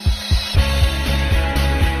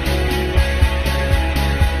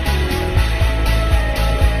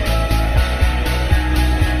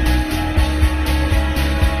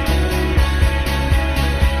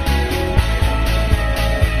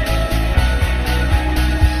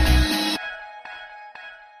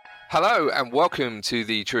Hello and welcome to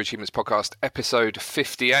the True Achievements Podcast, episode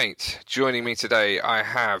 58. Joining me today, I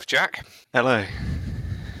have Jack. Hello.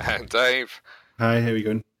 And Dave. Hi, how are you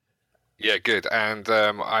going? Yeah, good. And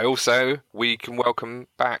we can welcome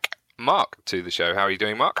back Mark to the show. How are you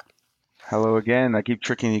doing, Mark? Hello again. I keep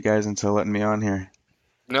tricking you guys into letting me on here.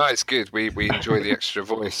 No, it's good. We enjoy the extra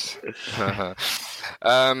voice.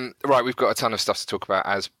 Right, we've got a ton of stuff to talk about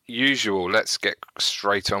as usual. Let's get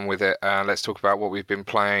straight on with it. Let's talk about what we've been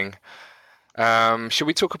playing. Should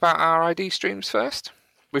we talk about our ID streams first?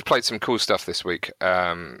 We've played some cool stuff this week.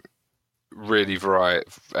 Really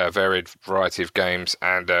varied variety of games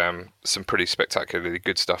and some pretty spectacularly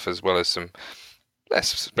good stuff as well as some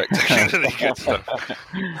less spectacularly good stuff.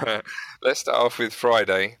 Let's start off with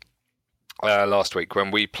Friday. Last week when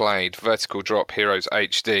we played Vertical Drop Heroes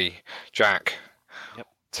HD. Jack,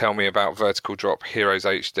 Tell me about Vertical Drop Heroes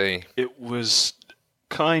HD. It was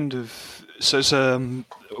kind of... So it's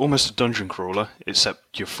almost a dungeon crawler,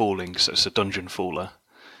 except you're falling, so it's a dungeon faller.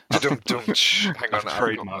 Hang on,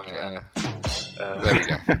 trademark. There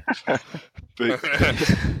we go.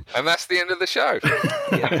 And that's the end of the show.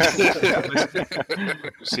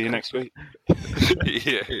 See you next week.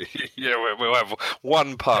 Yeah, we'll have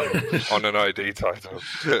one pun on an ID title.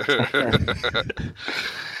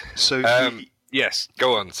 So yes,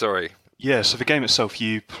 go on, sorry. Yeah, so the game itself,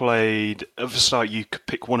 you played... At the start, you could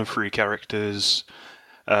pick one of three characters,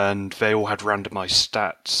 and they all had randomized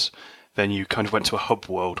stats. Then you kind of went to a hub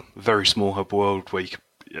world, a very small hub world, where you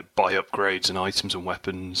could buy upgrades and items and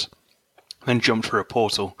weapons. Then jumped through a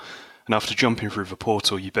portal, and after jumping through the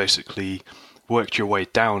portal, you basically worked your way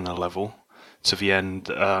down a level to the end.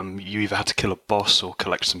 You either had to kill a boss or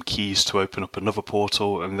collect some keys to open up another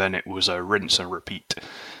portal, and then it was a rinse and repeat.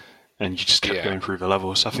 And you just kept going through the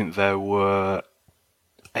levels. I think there were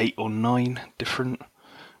 8 or 9 different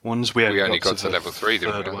ones. We only got to level 3,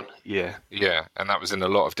 didn't we? One. Yeah. Yeah, and that was in a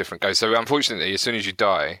lot of different goes. So unfortunately, as soon as you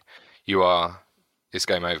die, it's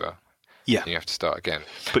game over. Yeah. You have to start again.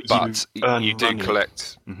 But you do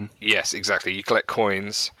collect... Mm-hmm. Yes, exactly. You collect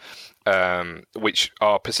coins, which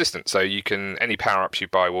are persistent. So you can... Any power-ups you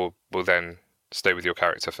buy will then stay with your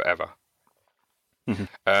character forever.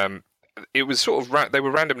 Mm-hmm. It was sort of... They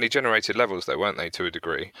were randomly generated levels, though, weren't they, to a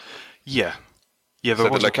degree? Yeah. Yeah. So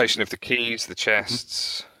the location of the keys, the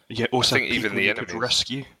chests... Yeah, also I think even the enemies could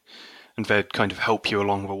rescue. And they'd kind of help you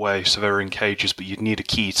along the way. So they were in cages, but you'd need a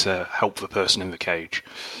key to help the person in the cage.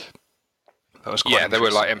 That was quite there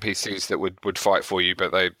were like NPCs that would fight for you,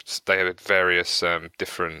 but they had various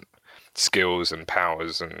different skills and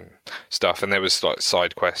powers and stuff. And there was like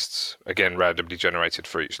side quests, again randomly generated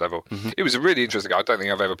for each level. Mm-hmm. It was a really interesting. I don't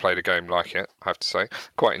think I've ever played a game like it, I have to say.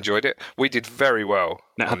 Quite enjoyed it. We did very well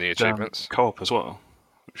on the achievements. Co-op as well.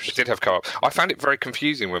 It did have co-op. I found it very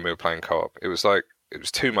confusing when we were playing co-op. It was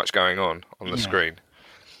too much going on the screen.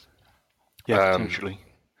 Yeah, potentially.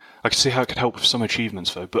 I can see how it could help with some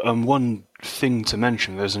achievements, though. But one thing to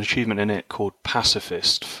mention, there's an achievement in it called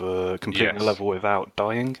Pacifist for completing a level without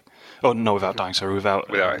dying. Oh, no, without dying, sorry. Without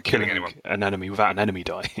killing anyone. An enemy, without an enemy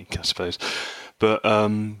dying, I suppose. But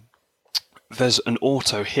there's an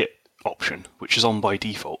auto-hit option, which is on by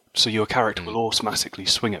default. So your character will automatically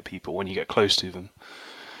swing at people when you get close to them.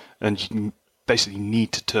 And you basically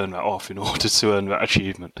need to turn that off in order to earn that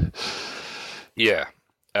achievement. Yeah.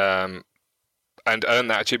 And earn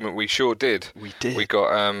that achievement we sure did. We did. We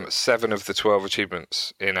got 7 of the 12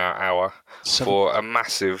 achievements in our hour for a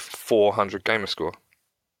massive 400 gamer score.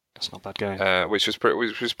 That's not a bad game. Which was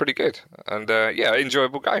pretty good. And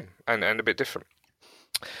enjoyable game and a bit different.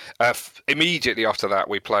 Immediately after that,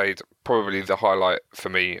 we played probably the highlight for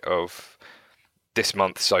me of this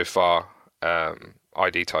month so far,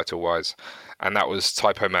 ID title-wise, and that was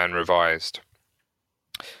Typo Man Revised.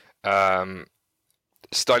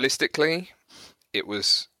 Stylistically, it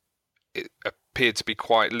appeared to be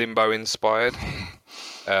quite Limbo inspired,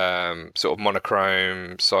 sort of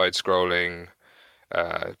monochrome, side-scrolling,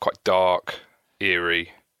 quite dark,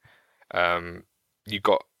 eerie. You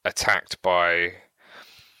got attacked by...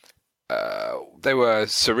 they were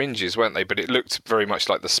syringes, weren't they? But it looked very much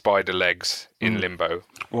like the spider legs in Limbo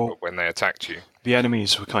when they attacked you. The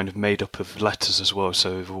enemies were kind of made up of letters as well,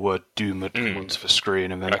 so the word Doom had come onto the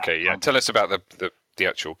screen. And then tell us about the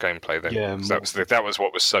actual gameplay then. Yeah, that was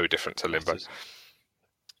what was so different to Limbo.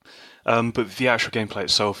 But the actual gameplay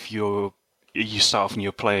itself, you start off and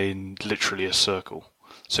you're playing literally a circle.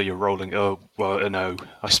 So you're rolling, an O,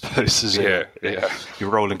 I suppose. You're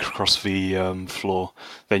rolling across the floor.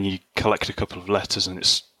 Then you collect a couple of letters and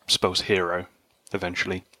it spells hero,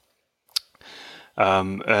 eventually.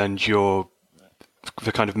 And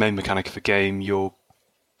the kind of main mechanic of the game, you're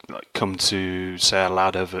like come to say a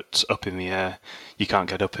ladder that's up in the air, you can't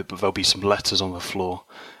get up it, but there'll be some letters on the floor,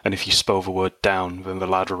 and if you spell the word down, then the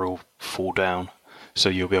ladder will fall down, so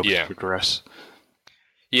you'll be able to progress.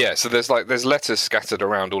 Yeah, so there's letters scattered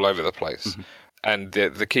around all over the place, and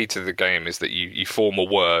the key to the game is that you form a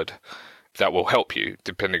word that will help you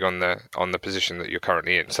depending on the position that you're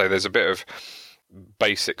currently in. So there's a bit of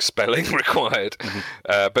basic spelling required,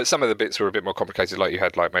 but some of the bits were a bit more complicated. Like you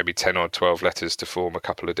had like maybe 10 or 12 letters to form a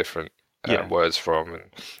couple of different words from, and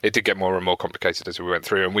it did get more and more complicated as we went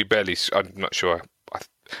through. And we barely, I'm not sure,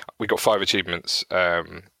 we got 5 achievements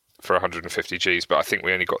for 150 Gs, but I think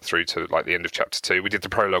we only got through to like the end of chapter 2. We did the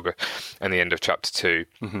prologue and the end of chapter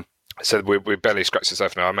 2, so we barely scratched the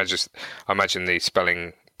surface now. I imagine the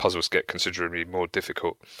spelling puzzles get considerably more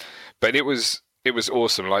difficult, but it was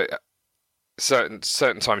awesome. Like certain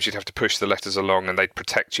times you'd have to push the letters along and they'd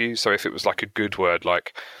protect you. So if it was like a good word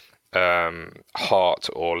like heart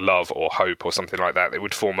or love or hope or something like that, it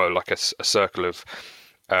would form a circle of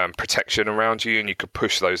protection around you, and you could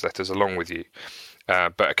push those letters along with you.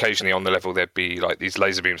 But occasionally on the level there'd be like these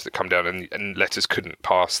laser beams that come down, and letters couldn't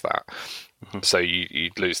pass that, so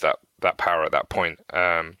you'd lose that power at that point.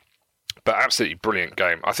 But absolutely brilliant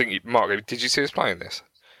game. I think Mark, did you see us playing this?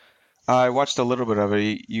 I watched a little bit of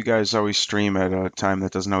it. You guys always stream at a time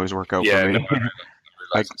that doesn't always work out for me.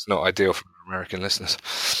 It's not ideal for American listeners.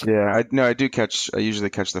 Yeah, I do catch. I usually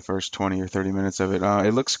catch the first 20 or 30 minutes of it.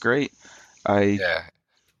 It looks great. I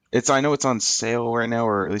know it's on sale right now,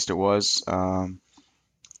 or at least it was.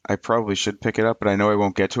 I probably should pick it up, but I know I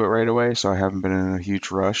won't get to it right away, so I haven't been in a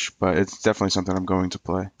huge rush. But it's definitely something I'm going to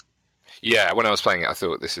play. Yeah, when I was playing it, I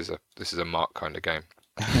thought this is a Mark kind of game.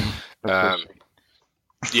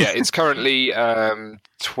 Yeah, it's currently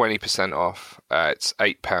 20% off. It's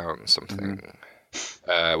 £8 something,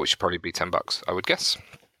 which should probably be $10, I would guess.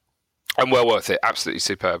 And well worth it. Absolutely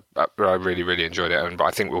superb. I really, really enjoyed it, but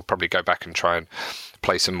I think we'll probably go back and try and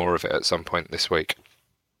play some more of it at some point this week.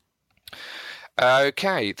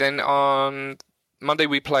 Okay, then on Monday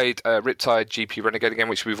we played Riptide GP Renegade again,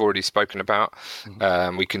 which we've already spoken about.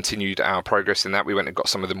 We continued our progress in that. We went and got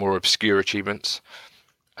some of the more obscure achievements,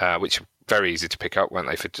 which were very easy to pick up, weren't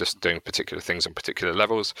they, for just doing particular things on particular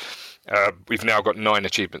levels. We've now got 9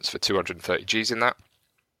 achievements for 230 Gs in that.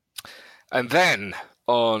 And then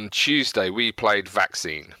on Tuesday we played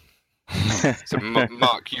Vaccine. So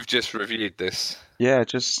Mark, you've just reviewed this. Yeah,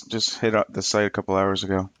 just hit up the site a couple hours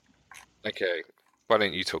ago. Okay, why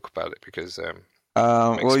don't you talk about it, because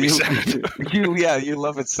well, you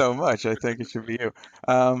love it so much. I think it should be you.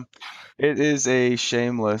 It is a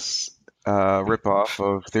shameless ripoff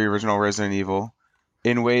of the original Resident Evil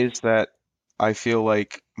in ways that I feel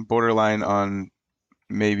like borderline on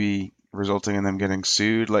maybe resulting in them getting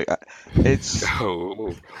sued. Like it's,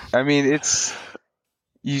 I mean, it's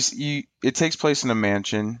it takes place in a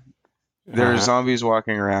mansion. There are zombies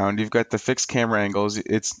walking around. You've got the fixed camera angles.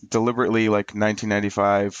 It's deliberately like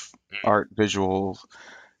 1995 art visual.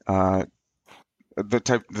 The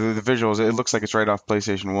visuals. It looks like it's right off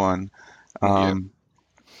PlayStation 1.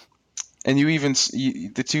 And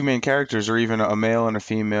the two main characters are even a male and a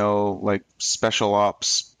female, like special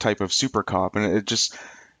ops type of super cop, and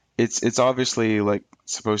it's obviously like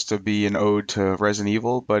supposed to be an ode to Resident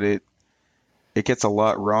Evil, but it gets a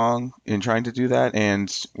lot wrong in trying to do that, and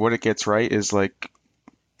what it gets right is like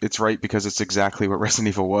it's right because it's exactly what Resident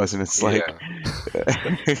Evil was, and it's like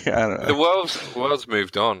I don't know. The world's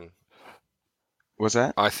moved on. What's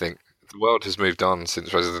that? I think the world has moved on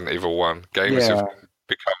since Resident Evil 1. Games have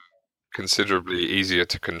become considerably easier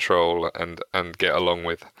to control and get along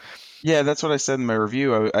with. Yeah, that's what I said in my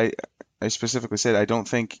review. I specifically said I don't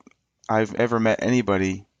think I've ever met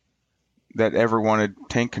anybody that ever wanted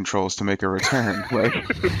tank controls to make a return. Like,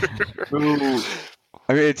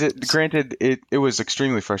 I mean, granted, it was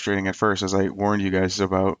extremely frustrating at first, as I warned you guys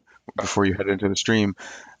about before you head into the stream.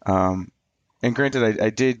 And granted, I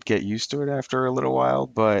did get used to it after a little while,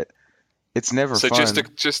 but it's never fun. So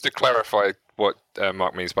just to clarify what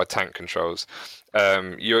Mark means by tank controls,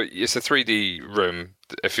 it's a 3D room.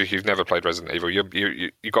 If you've never played Resident Evil,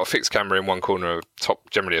 you've got a fixed camera in one corner,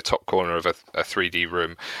 generally a top corner of a 3D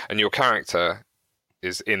room, and your character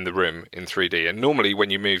is in the room in 3D. And normally, when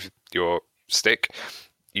you move your stick,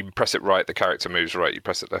 you press it right, the character moves right. You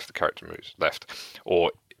press it left, the character moves left.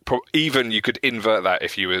 Or even you could invert that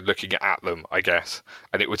if you were looking at them, I guess,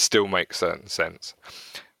 and it would still make certain sense.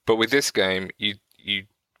 But with this game, you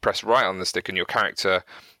press right on the stick, and your character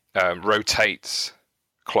rotates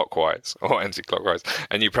clockwise or anti-clockwise,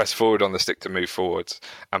 and you press forward on the stick to move forwards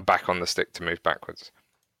and back on the stick to move backwards.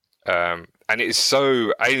 And it is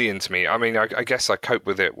so alien to me. I mean, I guess I coped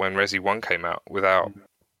with it when Resi 1 came out without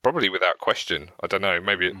probably without question. I don't know,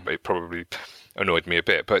 maybe it probably annoyed me a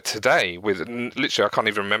bit. But today, with literally, I can't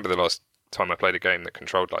even remember the last time I played a game that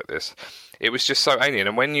controlled like this. It was just so alien.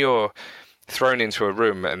 And when you're thrown into a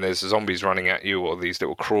room and there's zombies running at you, or these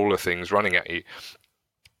little crawler things running at you,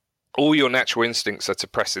 all your natural instincts are to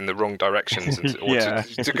press in the wrong directions and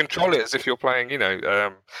to control it as if you're playing,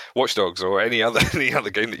 Watch Dogs or any other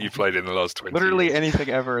game that you played in the last 20 Literally years. anything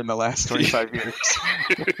ever in the last 25 years.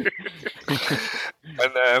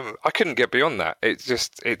 And I couldn't get beyond that. It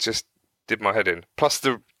just did my head in. Plus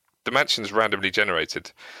the mansion's randomly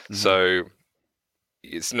generated, so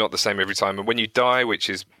it's not the same every time. And when you die, which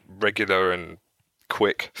is regular and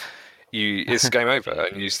quick, it's game over,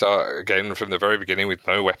 and you start again from the very beginning with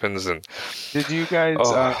no weapons. And did you guys?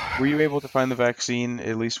 Were you able to find the vaccine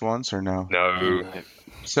at least once, or no? No.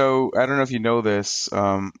 So I don't know if you know this.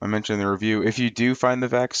 I mentioned in the review. If you do find the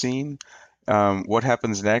vaccine, what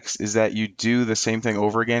happens next is that you do the same thing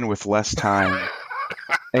over again with less time,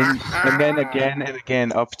 and then again and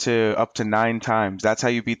again up to 9 times. That's how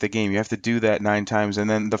you beat the game. You have to do that 9 times, and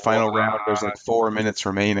then the final round there's like 4 minutes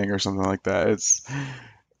remaining or something like that. It's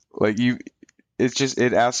like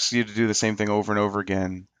it asks you to do the same thing over and over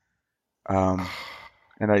again. And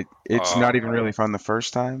it's not even really fun the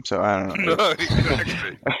first time, so I don't know. No,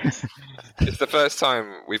 exactly. It's the first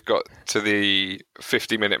time we've got to the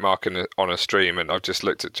 50-minute mark on a stream, and I've just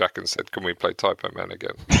looked at Jack and said, "Can we play Typo Man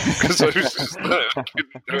again?" Because I was just I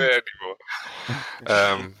couldn't do it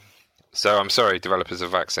anymore. So I'm sorry, developers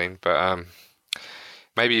of Vaccine, but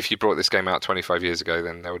maybe if you brought this game out 25 years ago,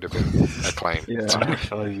 then there would have been a claim.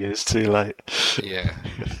 25 years too late. Yeah.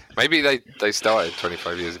 Maybe they started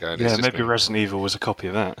 25 years ago. And maybe Resident Evil was a copy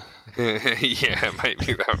of that. Yeah,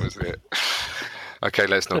 maybe that was it. Okay,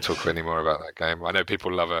 let's not talk anymore about that game. I know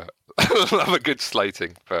people love a good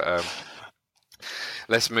slating, but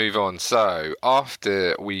let's move on. So,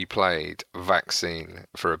 after we played Vaccine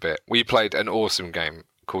for a bit, we played an awesome game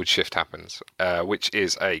called Shift Happens, which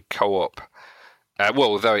is a co-op.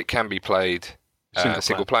 Although it can be played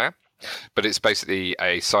single player, but it's basically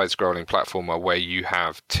a side-scrolling platformer where you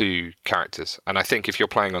have 2 characters. And I think if you're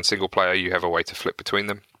playing on single player, you have a way to flip between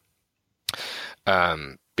them,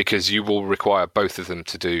 because you will require both of them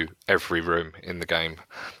to do every room in the game.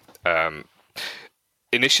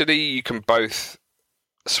 Initially, you can both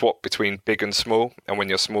swap between big and small, and when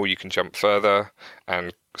you're small, you can jump further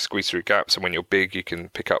and squeeze through gaps, and when you're big, you can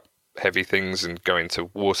pick up heavy things and go into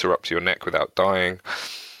water up to your neck without dying.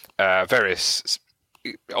 Various,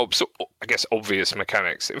 I guess, obvious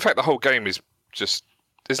mechanics. In fact, the whole game is just,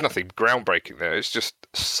 there's nothing groundbreaking there. It's just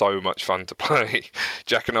so much fun to play.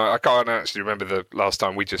 Jack and I can't actually remember the last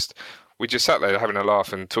time we just sat there having a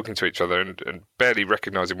laugh and talking to each other and barely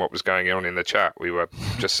recognizing what was going on in the chat. We were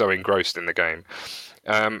just so engrossed in the game.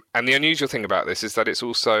 And the unusual thing about this is that it's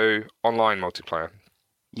also online multiplayer.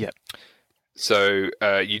 Yeah. So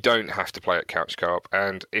you don't have to play at couch co-op,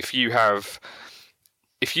 and if you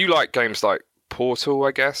like games like Portal,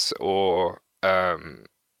 I guess, or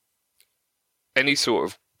any sort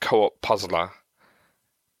of co-op puzzler,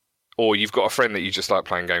 or you've got a friend that you just like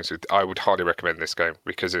playing games with, I would highly recommend this game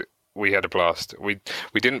because we had a blast. We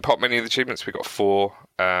didn't pop many of the achievements. We got 4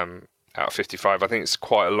 out of 55. I think it's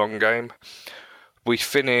quite a long game. We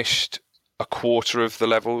finished a quarter of the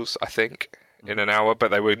levels, I think, in an hour,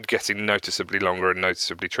 but they were getting noticeably longer and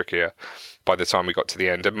noticeably trickier by the time we got to the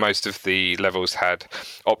end. And most of the levels had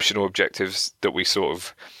optional objectives that we sort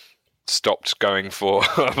of stopped going for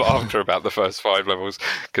after about the first 5 levels,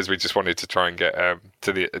 because we just wanted to try and get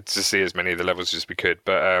to see as many of the levels as we could.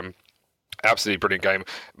 But absolutely brilliant game.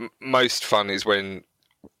 Most fun is when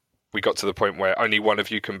we got to the point where only one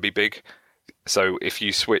of you can be big. So if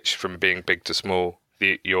you switch from being big to small,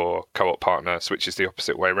 your co-op partner switches the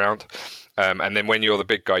opposite way around. And then when you're the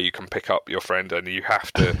big guy, you can pick up your friend and you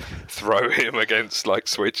have to throw him against like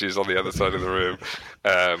switches on the other side of the room.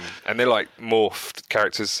 And they're like morphed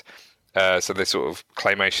characters. So they're sort of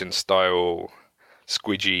claymation style,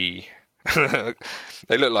 squidgy.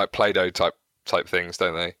 They look like Play-Doh type things,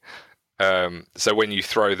 don't they? So when you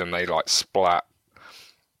throw them, they like splat.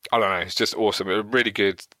 I don't know. It's just awesome. A really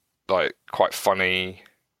good, like quite funny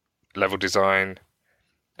level design.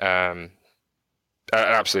 An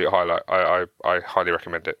absolute highlight. I highly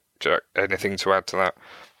recommend it. Jack, anything to add to that?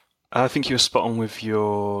 I think you were spot on with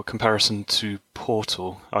your comparison to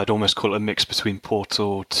Portal. I'd almost call it a mix between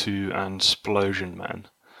Portal 2 and Splosion Man.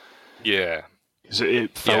 Yeah.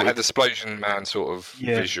 It had the Splosion Man sort of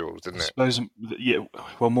visual, didn't it?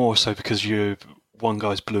 Well, more so because one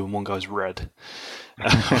guy's blue and one guy's red.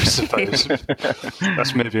 I suppose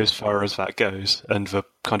that's maybe as far as that goes, and the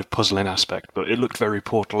kind of puzzling aspect. But it looked very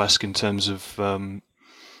Portal-esque in terms of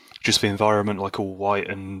just the environment, like all white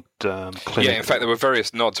and clinical. Yeah, in fact, there were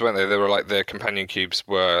various nods, weren't there? There were like the companion cubes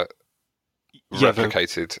were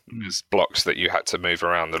replicated as blocks that you had to move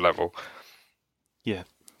around the level. Yeah.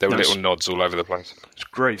 There were little nods all over the place. It's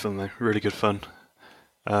great fun, though. Really good fun.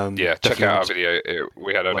 Check out our video.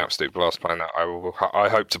 We had an absolute blast playing that. I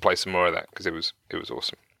hope to play some more of that because it was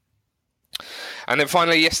awesome. And then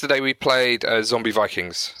finally, yesterday we played Zombie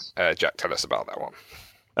Vikings. Jack, tell us about that one.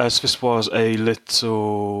 So this was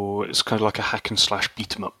it's kind of like a hack and slash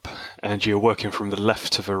beat 'em up, and you're working from the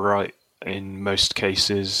left to the right in most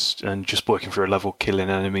cases, and just working through a level, killing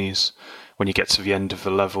enemies. When you get to the end of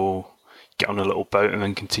the level, get on a little boat and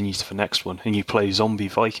then continue to the next one, and you play Zombie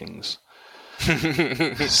Vikings. So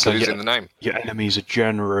it's in the name. Your enemies are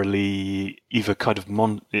generally either kind of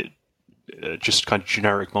just kind of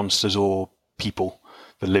generic monsters or people,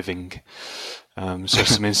 the living. So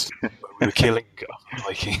some instances where we were killing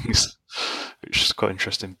Vikings, which is quite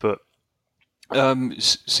interesting. But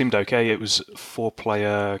seemed okay. It was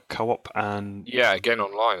 4-player co-op and again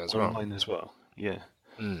online as well. Online as well. Yeah.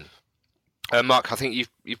 Mark, I think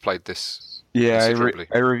you've played this. Yeah,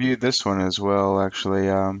 I reviewed this one as well. Actually,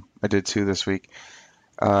 I did too this week.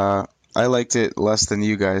 I liked it less than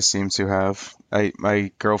you guys seem to have.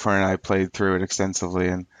 My girlfriend and I played through it extensively,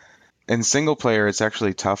 and in single player, it's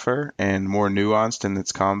actually tougher and more nuanced in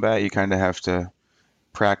its combat. You kind of have to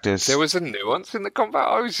practice. There was a nuance in the combat.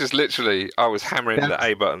 I was hammering the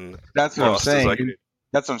A button. That's what I'm saying.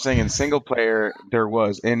 That's what I'm saying. In single player, there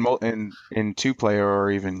was. In 2-player,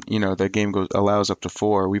 or even the game allows up to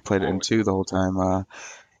 4. We played it in 2 the whole time.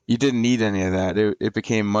 You didn't need any of that. It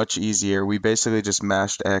became much easier. We basically just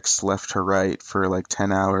mashed X left to right for like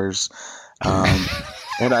 10 hours.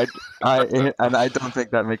 And I don't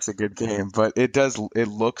think that makes a good game, but it does. It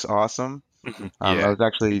looks awesome. I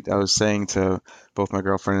was saying to both my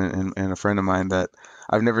girlfriend and a friend of mine that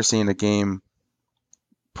I've never seen a game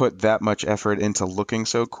put that much effort into looking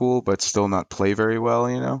so cool, but still not play very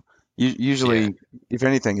well. Usually, if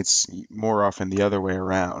anything, it's more often the other way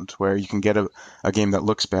around, where you can get a game that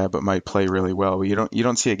looks bad but might play really well. But you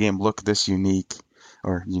don't see a game look this unique,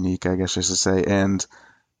 I guess I should say, and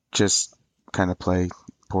just kind of play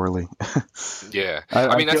poorly. Yeah.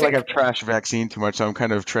 I feel like I've trashed Vaccine too much, so I'm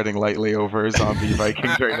kind of treading lightly over Zombie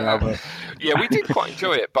Vikings right now. But yeah, we did quite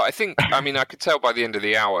enjoy it, but I could tell by the end of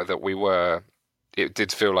the hour that it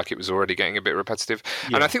did feel like it was already getting a bit repetitive.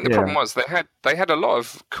 Yeah. And I think the problem was they had a lot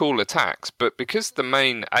of cool attacks, but because the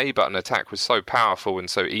main A button attack was so powerful and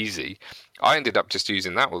so easy, I ended up just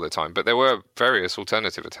using that all the time. But there were various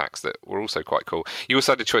alternative attacks that were also quite cool. You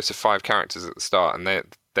also had a choice of 5 characters at the start, and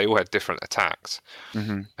they all had different attacks.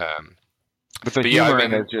 Mm-hmm. But the humor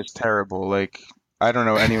in it is just terrible. Like, I don't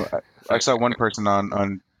know anyone. I saw one person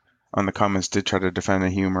on the comments did try to defend the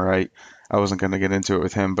humor. I wasn't going to get into it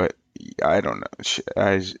with him, but I don't know.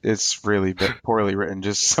 It's really poorly written.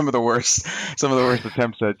 Just some of the worst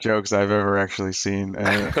attempts at jokes I've ever actually seen.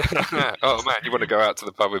 Oh man, you want to go out to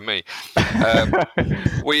the pub with me?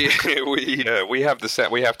 We have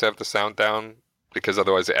to have the sound down because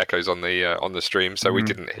otherwise it echoes on the stream. So we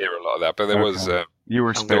didn't hear a lot of that. But there was you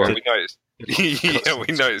were spared. We noticed.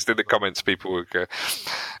 We noticed in the comments people were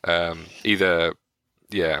either.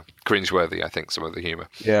 Yeah, cringeworthy, I think, some of the humour.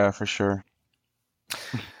 Yeah, for sure.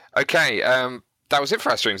 Okay, that was it for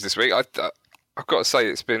our streams this week. I've got to say,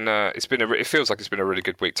 it feels like it's been a really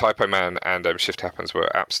good week. Typo Man and Shift Happens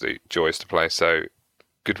were absolute joys to play, so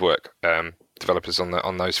good work, developers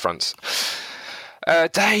on those fronts.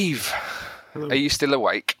 Dave, hello. Are you still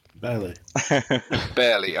awake? Barely.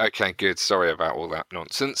 Barely, okay, good. Sorry about all that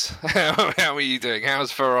nonsense. How are you doing?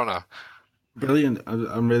 How's For Honor? Brilliant,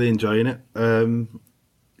 I'm really enjoying it.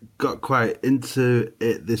 Got quite into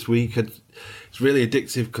it this week. It's really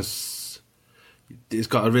addictive because it's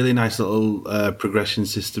got a really nice little progression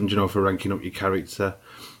system, for ranking up your character.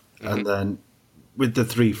 Mm-hmm. And then with the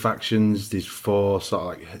 3 factions, these 4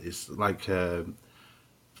 sort of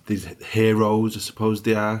these heroes, I suppose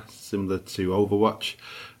they are, similar to Overwatch.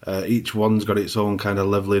 Each one's got its own kind of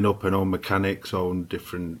leveling up and own mechanics, own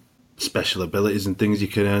different special abilities and things you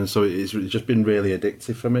can earn. So it's just been really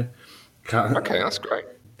addictive for me. Okay, that's great.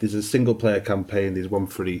 There's a single player campaign, there's one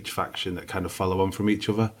for each faction that kind of follow on from each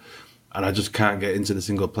other. And I just can't get into the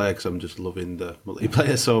single player because I'm just loving the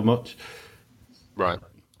multiplayer so much. Right.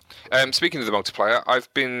 Speaking of the multiplayer,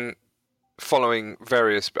 I've been following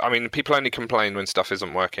various... I mean, people only complain when stuff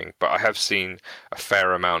isn't working, but I have seen a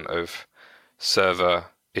fair amount of server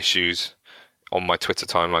issues on my Twitter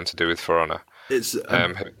timeline to do with For Honor. It's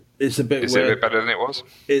a bit. Is it a bit better than it was?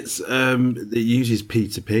 It's it uses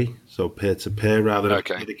P2P, so peer to peer rather than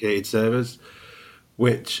dedicated servers,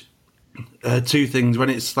 which Two things. When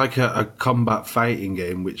it's like a combat fighting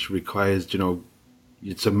game, which requires, you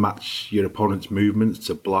to match your opponent's movements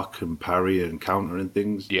to block and parry and counter and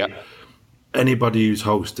things. Yeah. Anybody who's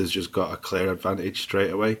host has just got a clear advantage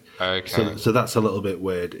straight away. Okay. So that's a little bit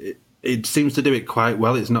weird. It seems to do it quite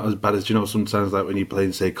well. It's not as bad as, sometimes like when you're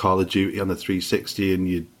playing, say, Call of Duty on the 360 and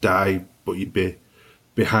you die, but you'd be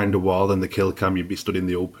behind a wall and the kill cam, you'd be stood in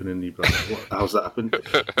the open and you'd be like, what, how's that happened?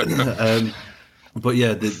 But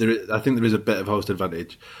yeah, I think there is a bit of host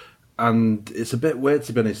advantage. And it's a bit weird,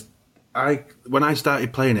 to be honest. When I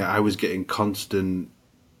started playing it, I was getting constant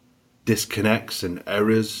disconnects and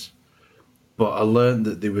errors. But I learned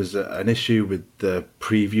that there was an issue with the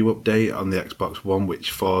preview update on the Xbox One,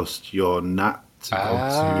 which forced your NAT to go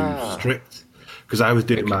to strict. Because I was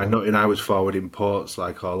doing my nutting, I was forwarding ports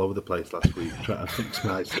like all over the place last week, trying to fix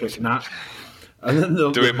my strict NAT. And then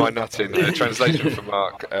doing my nutting. Translation for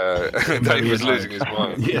Mark. Dave was losing his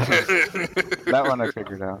mind. Yeah. That one I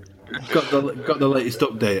figured out. Got the latest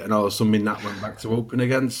update, and all of a sudden my NAT went back to open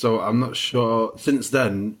again. So I'm not sure. Since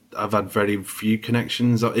then, I've had very few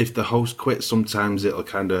connections. If the host quits, sometimes it'll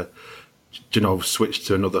kind of, switch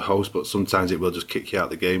to another host, but sometimes it will just kick you out of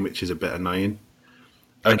the game, which is a bit annoying.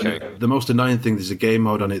 Okay. And the most annoying thing, there's a game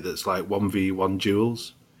mode on it that's like 1v1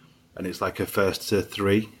 duels, and it's like a first to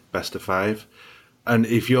 3, best of 5. And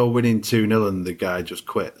if you're winning 2-0 and the guy just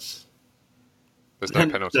quits, there's no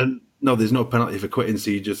penalty. No, there's no penalty for quitting.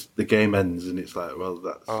 So the game ends, and it's like, well,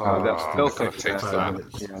 that's they'll fix fix that.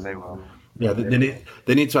 that. Yeah, they will. Yeah,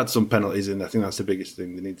 they need to add some penalties in. I think that's the biggest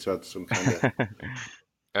thing. They need to add some kind of.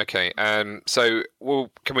 Okay. So,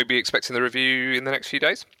 can we be expecting the review in the next few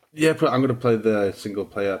days? Yeah, I'm going to play the single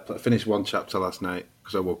player. I finished one chapter last night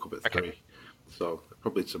because I woke up at 3. So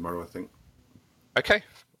probably tomorrow, I think. Okay.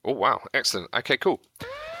 Oh, wow. Excellent. Okay, cool.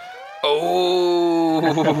 Oh!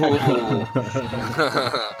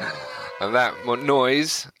 And that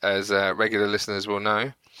noise, as regular listeners will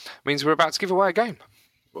know, means we're about to give away a game.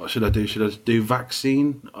 What should I do? Should I do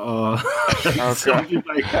vaccine or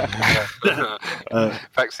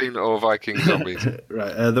vaccine or Viking zombies?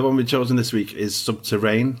 Right. The one we've chosen this week is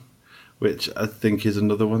Subterrane, which I think is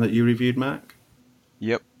another one that you reviewed, Mark.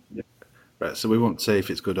 Yep. Right, so we won't say if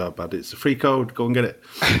it's good or bad. It's a free code. Go and get it.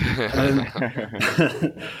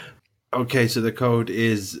 Okay, so the code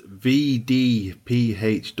is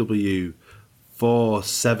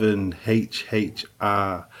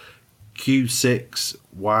VDPHW47HHR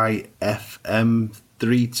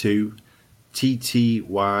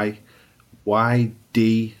Q6YFM32TTY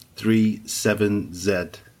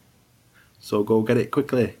YD37Z. So go get it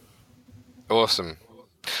quickly. Awesome.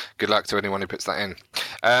 Good luck to anyone who puts that in.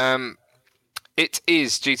 It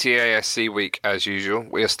is GTA SC week as usual.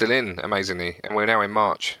 We are still in, amazingly, and we're now in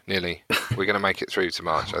March, nearly. We're going to make it through to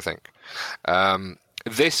March, I think.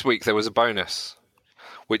 This week there was a bonus,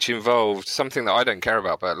 which involved something that I don't care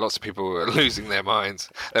about, but lots of people were losing their minds.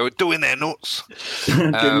 They were doing their nuts.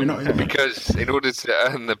 Because in order to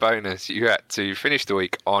earn the bonus, you had to finish the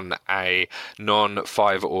week on a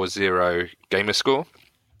non-5 or 0 gamer score.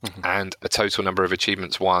 Mm-hmm. And a total number of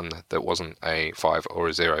achievements won that wasn't a 5 or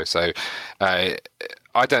a 0. So I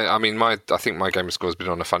think my gamer score has been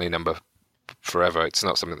on a funny number forever. It's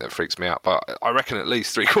not something that freaks me out, but I reckon at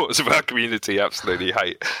least 3/4 of our community absolutely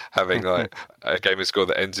hate having like a gamer score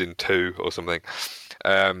that ends in 2 or something.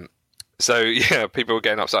 So yeah, people were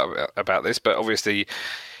getting upset about this, but obviously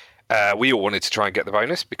we all wanted to try and get the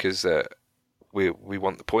bonus because we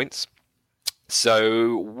want the points.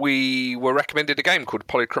 So we were recommended a game called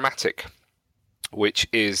Polychromatic, which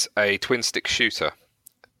is a twin-stick shooter.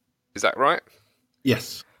 Is that right?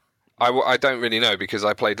 Yes. I don't really know because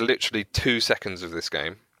I played literally 2 seconds of this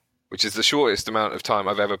game, which is the shortest amount of time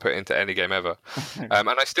I've ever put into any game ever. And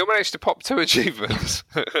I still managed to pop 2 achievements,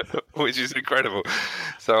 which is incredible.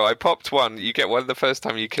 So I popped 1. You get one the first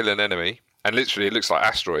time you kill an enemy. And literally, it looks like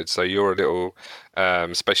asteroids. So you're a little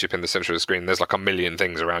spaceship in the center of the screen. There's like a million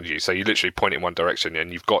things around you. So you literally point in one direction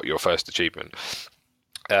and you've got your first achievement,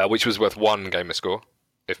 which was worth 1 gamer score,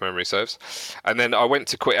 if memory serves. And then I went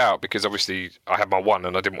to quit out because obviously I had my 1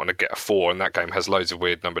 and I didn't want to get a 4. And that game has loads of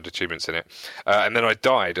weird numbered achievements in it. And then I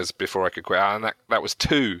died before I could quit out. And that was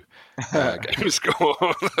 2 gamer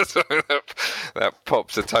score. So that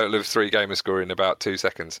pops a total of 3 gamer score in about 2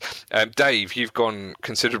 seconds. Dave, you've gone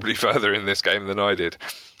considerably further in this game than I did.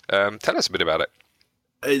 Tell us a bit about it.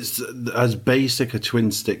 It's as basic a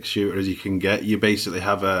twin stick shooter as you can get. You basically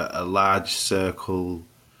have a large circle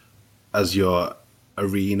as your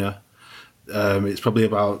arena. It's probably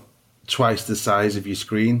about twice the size of your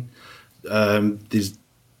screen. There's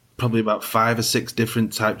probably about 5 or 6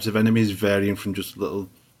 different types of enemies, varying from just little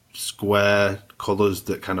square colours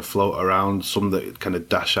that kind of float around, some that kind of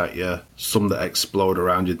dash at you, some that explode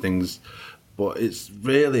around you, things. But it's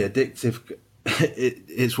really addictive.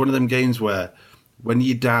 It's one of them games where when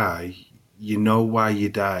you die, you know why you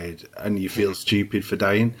died, and you feel stupid for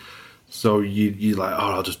dying. So you're like,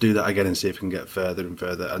 oh, I'll just do that again and see if I can get further and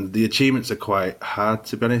further. And the achievements are quite hard,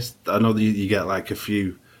 to be honest. I know that you get like a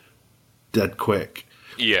few dead quick.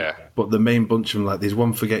 Yeah. But the main bunch of them, like, there's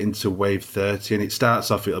one for getting to wave 30, and it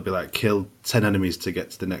starts off, it'll be like, kill 10 enemies to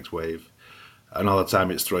get to the next wave. And all the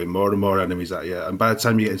time it's throwing more and more enemies at you. And by the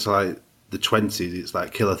time you get into like the 20s, it's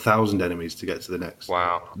like kill 1,000 enemies to get to the next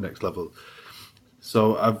level.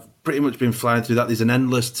 So I've pretty much been flying through that. There's an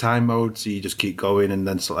endless time mode, so you just keep going, and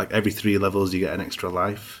then so like every 3 levels you get an extra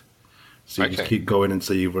life. So you just keep going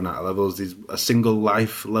until you run out of levels. There's a single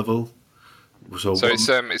life level. So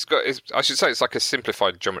I should say it's like a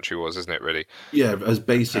simplified Geometry Wars, isn't it? Really? Yeah, as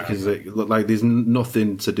basic as it. Like there's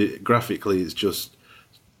nothing to do graphically. It's just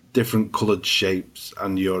different coloured shapes,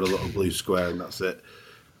 and you're a little blue square, and that's it.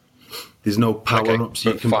 There's no power-ups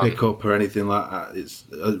you can pick up or anything like that. It's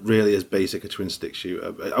really as basic a twin-stick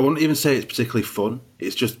shooter. I wouldn't even say it's particularly fun.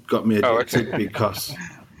 It's just got me addicted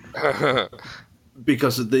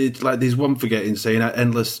because there's one for getting, say, in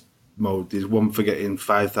endless mode, there's one for getting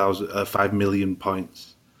 5 million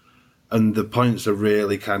points. And the points are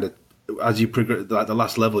really kind of, as you progress, like the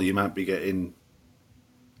last level, you might be getting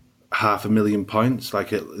 500,000 points,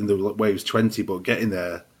 like in the waves 20, but getting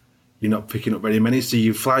there, you're not picking up very many, so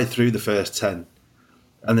you fly through the first 10,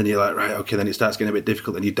 and then you're like, right, okay, then it starts getting a bit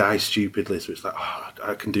difficult, and you die stupidly, so it's like, oh,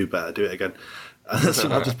 I can do better, do it again. And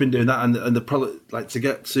so I've just been doing that, and the problem, like, to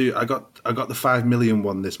get to, I got the 5 million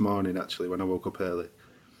one this morning, actually, when I woke up early,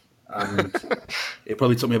 and it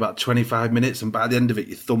probably took me about 25 minutes, and by the end of it,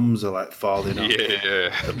 your thumbs are, like, falling off. Yeah.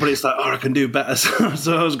 But it's like, oh, I can do better,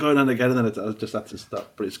 so I was going on again, and then I just had to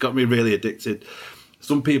stop, but it's got me really addicted.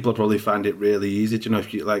 Some people probably find it really easy. Do you know,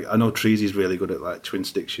 if you like, I know Treasy's really good at like twin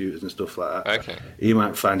stick shooters and stuff like that. Okay. He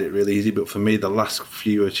might find it really easy, but for me, the last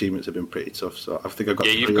few achievements have been pretty tough. So I think I got.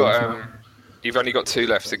 Yeah, you've only got 2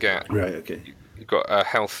 left to get. Right. Okay. You've got a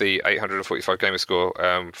healthy 845 gamer score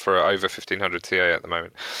for over 1500 TA at the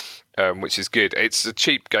moment, which is good. It's a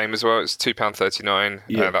cheap game as well. It's £2.39.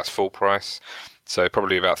 Yeah. That's full price, so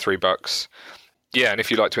probably about $3. Yeah, and if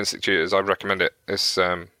you like twin stick shooters, I'd recommend it. It's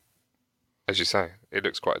as you say, it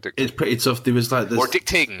looks quite addictive. It's pretty tough. There was like this. Or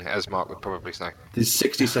addicting, as Mark would probably say. There's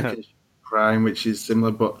 60 seconds Prime, which is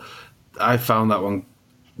similar, but I found that one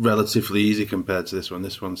relatively easy compared to this one.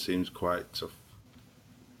 This one seems quite tough.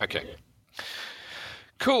 Okay.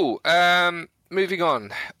 Cool. Moving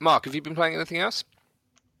on. Mark, have you been playing anything else?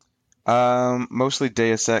 Mostly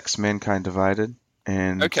Deus Ex: Mankind Divided,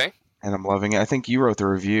 and I'm loving it. I think you wrote the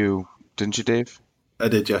review, didn't you, Dave? I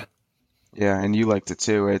did, yeah. Yeah, and you liked it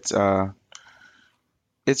too.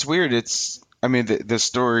 It's weird. I mean, the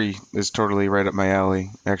story is totally right up my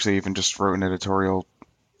alley. I actually even just wrote an editorial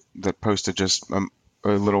that posted just a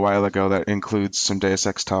little while ago that includes some Deus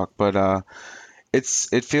Ex talk. But it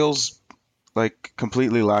feels like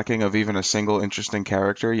completely lacking of even a single interesting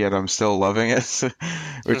character, yet I'm still loving it,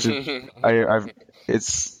 which is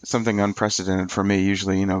it's something unprecedented for me.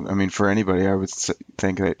 Usually, I mean, for anybody, I would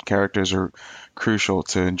think that characters are crucial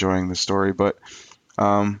to enjoying the story, but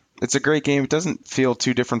it's a great game. It doesn't feel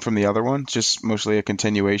too different from the other one, just mostly a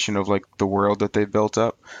continuation of like the world that they built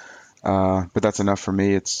up. But that's enough for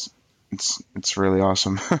me. It's really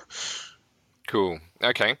awesome. Cool.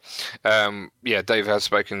 Okay. Yeah, Dave has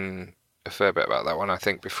spoken a fair bit about that one, I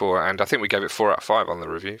think, before, and I think we gave it 4 out of 5 on the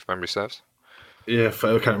review, if memory serves. Yeah, I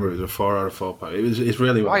can't remember. It was a 4 out of 4. It's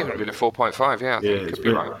really well. Why even been a 4.5? Yeah, I think it could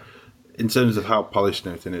be right. In terms of how polished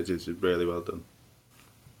and everything is, it's really well done.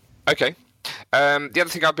 Okay. The other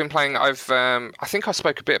thing I've been playing, I think I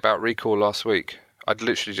spoke a bit about Recall last week. I'd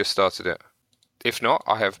literally just started it. If not,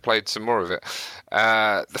 I have played some more of it.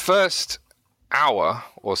 The first hour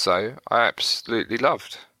or so, I absolutely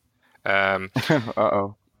loved.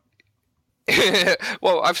 Uh-oh.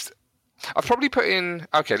 Well, I've probably put in...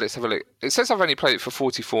 Okay, let's have a look. It says I've only played it for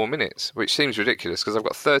 44 minutes, which seems ridiculous because I've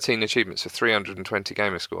got 13 achievements for 320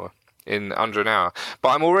 gamer score in under an hour. But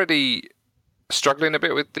I'm already struggling a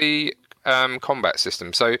bit with the combat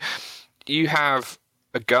system. So you have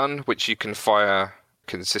a gun which you can fire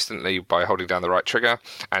consistently by holding down the right trigger,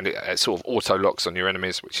 and it sort of auto locks on your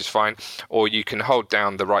enemies, which is fine. Or you can hold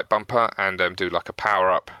down the right bumper and do like a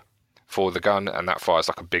power up for the gun, and that fires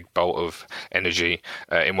like a big bolt of energy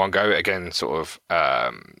in one go. Again, sort of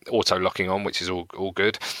auto locking on, which is all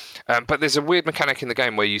good. But there's a weird mechanic in the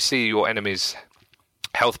game where you see your enemies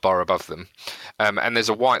health bar above them, and there's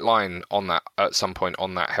a white line on that at some point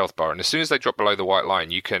on that health bar, and as soon as they drop below the white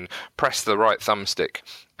line, you can press the right thumbstick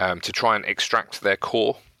to try and extract their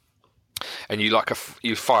core, and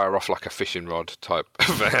you fire off like a fishing rod type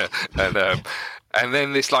and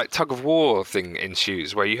then this like tug of war thing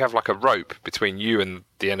ensues where you have like a rope between you and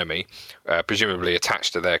the enemy, presumably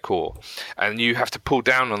attached to their core, and you have to pull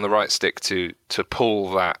down on the right stick to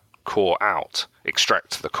pull that core out,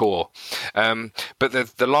 extract the core. But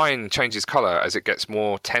the line changes colour as it gets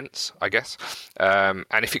more tense, I guess. And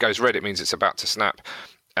if it goes red, it means it's about to snap.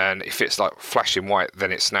 And if it's like flashing white,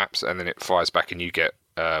 then it snaps and then it fires back, and you get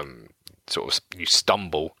you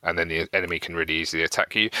stumble, and then the enemy can really easily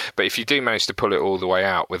attack you. But if you do manage to pull it all the way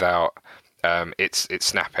out without it's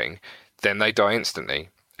snapping, then they die instantly,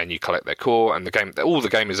 and you collect their core. And the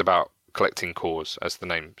game is about collecting cores, as the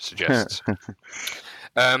name suggests.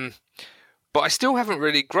 But I still haven't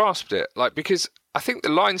really grasped it, because I think the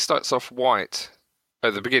line starts off white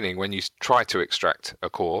at the beginning when you try to extract a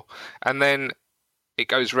core, and then it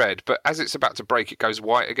goes red, but as it's about to break, it goes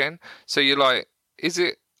white again. So you're like, is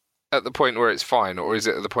it at the point where it's fine, or is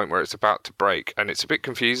it at the point where it's about to break? And it's a bit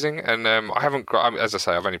confusing, and I haven't, as I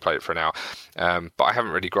say, I've only played it for an hour, but I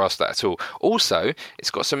haven't really grasped that at all. Also,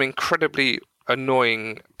 it's got some incredibly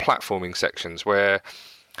annoying platforming sections where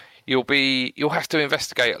you'll have to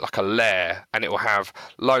investigate like a lair, and it will have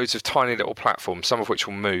loads of tiny little platforms, some of which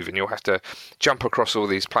will move, and you'll have to jump across all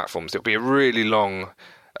these platforms. It'll be a really long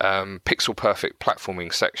pixel perfect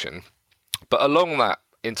platforming section, but along that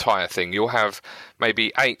entire thing you'll have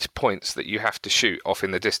maybe 8 points that you have to shoot off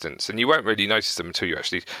in the distance, and you won't really notice them until you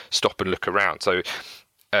actually stop and look around. So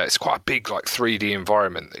it's quite a big 3D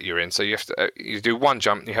environment that you're in. So you have to you do one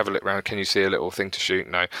jump, you have a look around, can you see a little thing to shoot?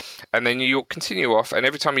 No. And then you'll continue off, and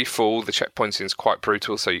every time you fall, the checkpointing is quite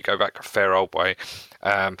brutal, so you go back a fair old way.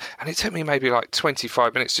 And it took me maybe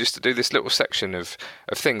 25 minutes just to do this little section of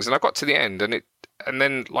things, and I got to the end, and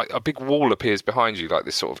then a big wall appears behind you,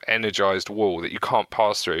 this sort of energized wall that you can't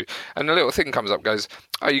pass through, and a little thing comes up, goes,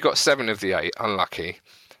 oh, you got 7 of the 8, unlucky.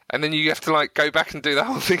 And then you have to go back and do the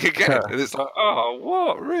whole thing again. And it's oh,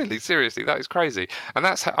 what? Really? Seriously? That is crazy. And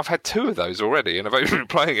I've had 2 of those already, and I've only been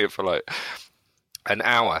playing it for an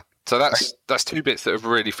hour. So that's 2 bits that have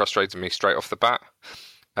really frustrated me straight off the bat.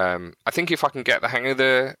 I think if I can get the hang of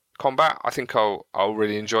the combat, I think I'll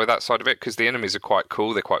really enjoy that side of it, because the enemies are quite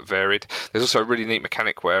cool. They're quite varied. There's also a really neat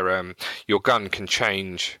mechanic where your gun can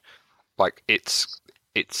change its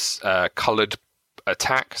coloured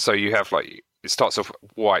attack. So you have it starts off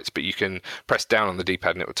white, but you can press down on the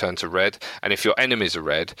D-pad and it will turn to red. And if your enemies are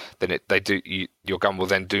red, then your gun will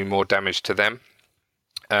then do more damage to them.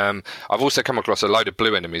 I've also come across a load of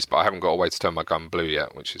blue enemies, but I haven't got a way to turn my gun blue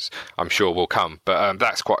yet, which is, I'm sure, will come. But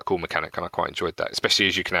that's quite a cool mechanic, and I quite enjoyed that, especially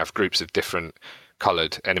as you can have groups of different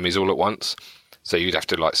coloured enemies all at once. So you'd have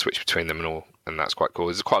to switch between them and that's quite cool.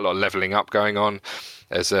 There's quite a lot of levelling up going on.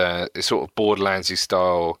 There's a sort of Borderlands-y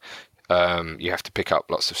style. You have to pick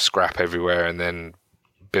up lots of scrap everywhere and then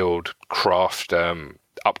craft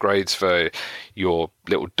upgrades for your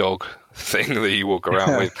little dog thing that you walk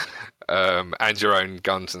around with, and your own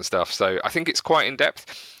guns and stuff. So I think it's quite in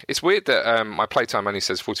depth. It's weird that my playtime only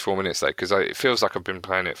says 44 minutes though, because it feels like I've been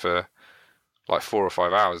playing it for 4 or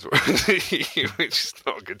 5 hours, which is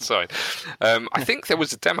not a good sign. I think there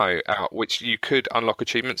was a demo out which you could unlock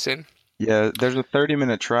achievements in. Yeah, there's a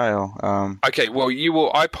 30-minute trial. Okay,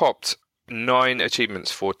 well, I popped 9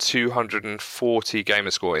 achievements for 240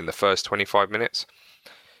 gamer score in the first 25 minutes.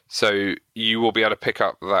 So you will be able to pick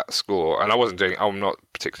up that score. And I'm not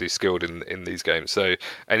particularly skilled in these games, so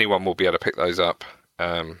anyone will be able to pick those up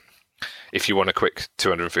if you want a quick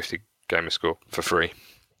 250 gamer score for free.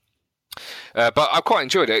 But I quite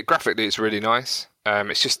enjoyed it. Graphically, it's really nice.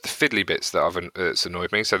 It's just the fiddly bits that's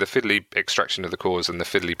annoyed me. So the fiddly extraction of the cores and the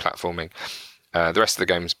fiddly platforming. The rest of the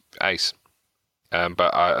game's ace.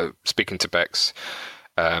 But speaking to Bex,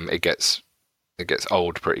 it gets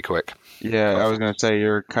old pretty quick. Yeah, I was going to say,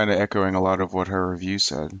 you're kind of echoing a lot of what her review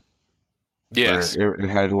said. Yes. It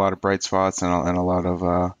had a lot of bright spots and a lot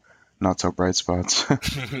of not so bright spots.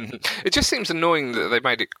 It just seems annoying that they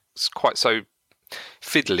made it quite so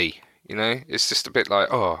fiddly, It's just a bit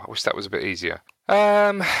I wish that was a bit easier.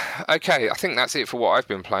 Okay, I think that's it for what I've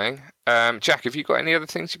been playing. Jack, have you got any other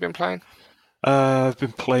things you've been playing? I've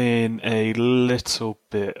been playing a little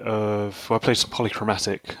bit of... I played some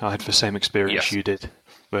Polychromatic. I had the same experience you did.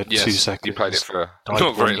 Where 2 seconds. You played it for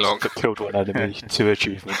not very long. Killed one enemy, 2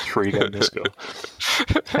 achievements, 3 gamer skill.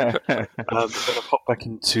 Then I popped back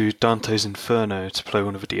into Dante's Inferno to play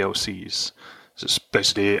one of the DLCs. So it's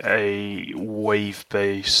basically a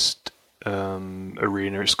wave-based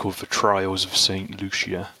arena. It's called the Trials of Saint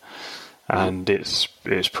Lucia, and it's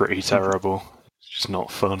pretty terrible. It's just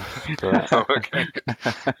not fun. But, Okay.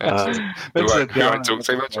 We won't talk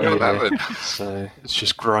too much about that then. So it's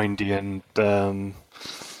just grindy, and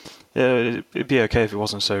yeah, it'd be okay if it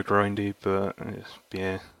wasn't so grindy, but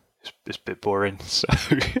it's a bit boring, so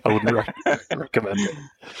I wouldn't recommend it.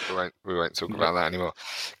 We won't talk about that anymore.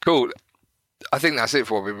 Cool. I think that's it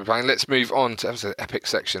for what we've been playing. Let's move on to that was an epic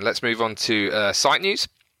section. Let's move on to site news.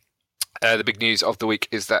 The big news of the week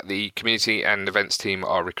is that the community and events team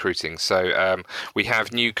are recruiting. So we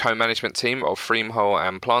have new co-management team of Freemhole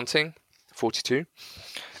and Planting, 42.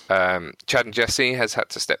 Chad and Jessie has had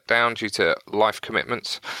to step down due to life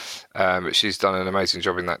commitments, but she's done an amazing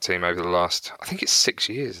job in that team over the last, I think it's 6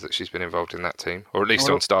 years that she's been involved in that team, or at least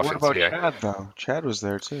on staff in TA. What about Chad, though? Chad was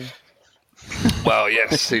there, too. Well,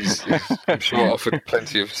 yes, he's I'm sure offered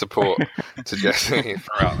plenty of support to Jessie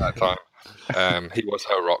throughout that time. He was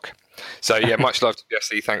her rock. So, yeah, much love to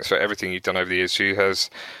Jessie. Thanks for everything you've done over the years. She has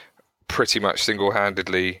pretty much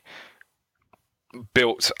single-handedly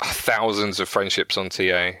built thousands of friendships on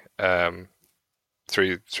TA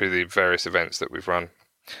through the various events that we've run.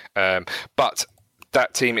 But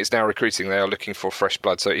that team is now recruiting. They are looking for fresh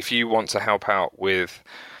blood. So if you want to help out with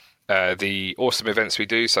the awesome events we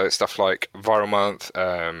do, so it's stuff like Viral Month,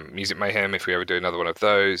 Music Mayhem, if we ever do another one of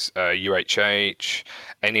those, UHH,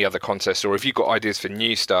 any other contest, or if you've got ideas for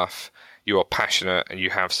new stuff, you are passionate and you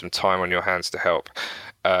have some time on your hands to help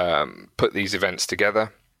put these events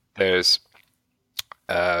together, there's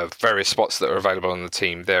various spots that are available on the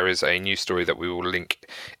team. There is a news story that we will link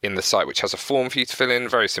in the site, which has a form for you to fill in,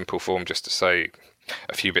 very simple form just to say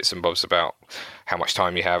a few bits and bobs about how much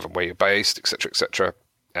time you have and where you're based, etc.,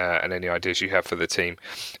 and any ideas you have for the team.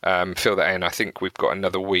 Fill that in. I think we've got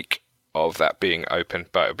another week of that being open,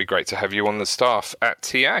 but it would be great to have you on the staff at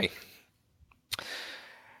TA.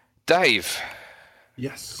 Dave.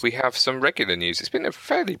 Yes. We have some regular news. It's been a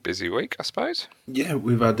fairly busy week, I suppose. Yeah,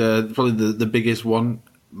 we've had probably the biggest one.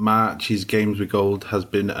 March's Games with Gold has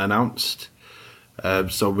been announced.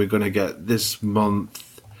 So we're going to get this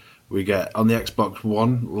month, we get on the Xbox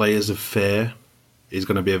One, Layers of Fear is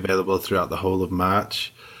going to be available throughout the whole of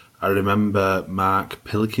March. I remember Mark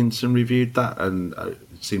Pilkinson reviewed that and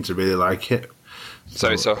seemed to really like it. So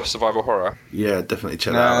it's a survival horror? Yeah, definitely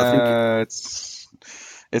check that out. I think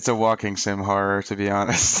it's a walking sim horror, to be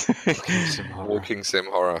honest. Walking sim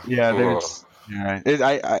horror. Yeah,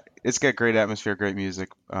 it's got great atmosphere, great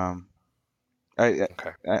music.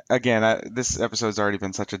 This episode's already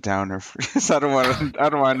been such a downer, so I don't want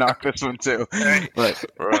to knock this one too. But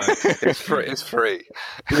right, it's free.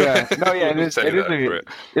 Yeah, no, yeah, it's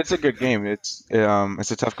a good game. It's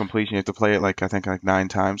a tough completion. You have to play it like 9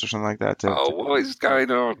 times or something like that. What is going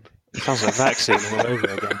on? It sounds like vaccine all over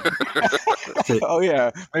again. Oh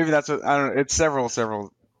yeah, maybe that's what I don't know. It's several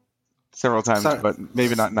times, but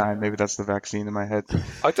maybe not 9. Maybe that's the vaccine in my head.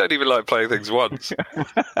 I don't even like playing things once,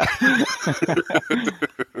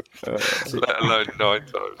 let alone 9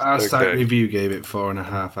 times. Our site review gave it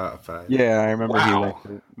 4.5 out of 5. Yeah, I remember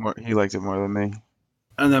he liked it more than me.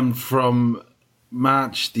 And then from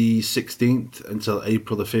March the 16th until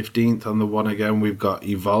April the 15th on the one again, we've got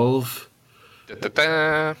Evolve.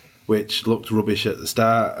 Da-da-da. Which looked rubbish at the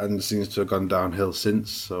start and seems to have gone downhill since.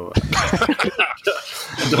 So,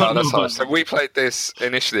 well, that's nice. So we played this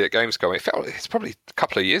initially at Gamescom. It's probably a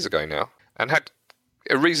couple of years ago now, and had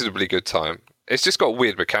a reasonably good time. It's just got a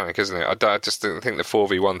weird mechanic, isn't it? I just think the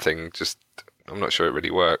 4v1 thing. I'm not sure it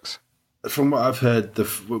really works. From what I've heard,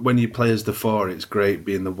 when you play as the 4, it's great.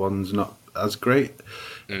 Being the 1's not as great.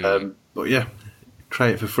 But yeah, try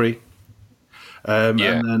it for free. And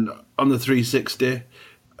then on the 360.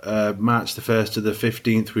 March the 1st to the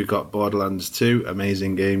 15th, we've got Borderlands 2.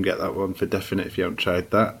 Amazing game. Get that one for definite if you haven't tried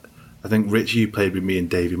that. I think, Rich, you played with me and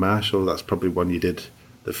Davey Marshall. That's probably one you did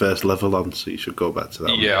the first level on, so you should go back to that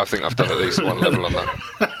one. Yeah, I think I've done at least one level on that.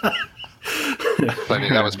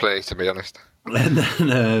 That was plenty, to be honest. And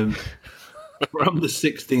then from the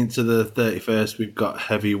 16th to the 31st, we've got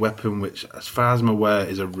Heavy Weapon, which, as far as I'm aware,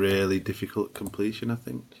 is a really difficult completion, I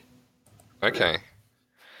think. Okay.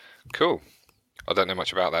 Cool. I don't know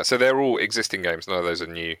much about that. So they're all existing games. None of those are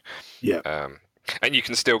new. Yeah. And you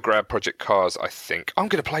can still grab Project Cars, I think. I'm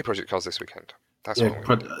going to play Project Cars this weekend. That's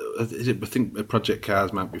what I think Project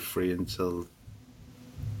Cars might be free until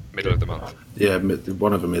middle of the month. Yeah,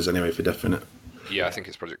 one of them is anyway, for definite. Yeah, I think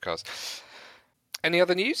it's Project Cars. Any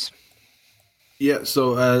other news? Yeah,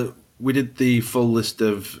 so we did the full list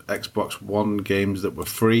of Xbox One games that were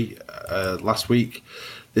free last week.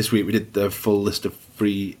 This week we did the full list of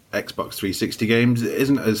free Xbox 360 games. It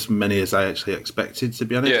isn't as many as I actually expected, to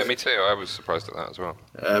be honest. Yeah, me too. I was surprised at that as well.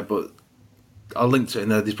 But I'll link to it in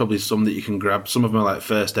there. There's probably some that you can grab. Some of them are like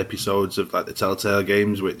first episodes of like the Telltale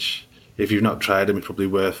games, which if you've not tried them, it's probably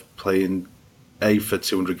worth playing for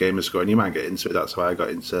 200 gamer score, and you might get into it. That's why I got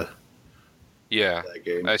into that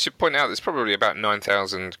game. I should point out there's probably about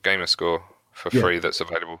 9,000 gamer score for free that's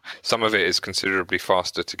available. Some of it is considerably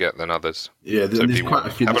faster to get than others. Yeah, there's quite a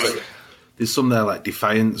few. There's some there like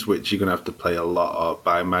Defiance, which you're going to have to play a lot or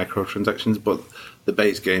buy microtransactions, but the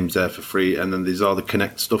base game's there for free. And then there's all the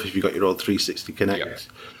Kinect stuff. If you got your old 360 Kinect,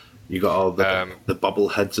 you got all the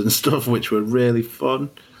bobbleheads and stuff, which were really fun.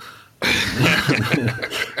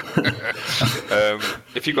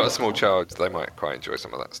 If you've got a small child, they might quite enjoy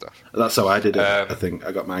some of that stuff. That's how I did it. I think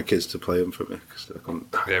I got my kids to play them for me.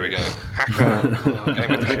 There we go.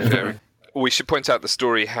 We should point out the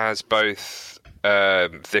story has both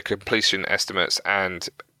the completion estimates and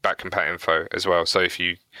back compat info as well. So if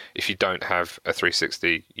you don't have a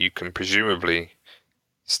 360, you can presumably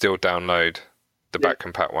still download the back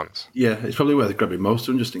compat ones. Yeah, it's probably worth grabbing most of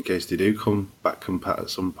them just in case they do come back compat at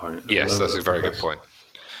some point. Yes, that's a very good point.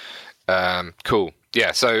 Cool.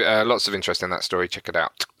 Yeah, so lots of interest in that story. Check it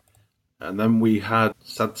out. And then we had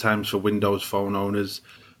sad times for Windows Phone owners.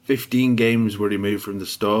 15 games were removed from the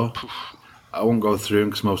store. I won't go through them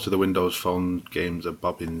because most of the Windows Phone games are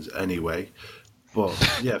bobbins anyway. But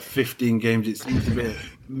yeah, 15 games. It seems to be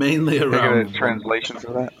mainly around. A translation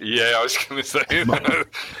for that? Yeah, I was going to say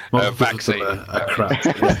vaccine. A crap.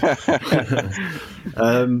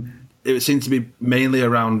 It seems to be mainly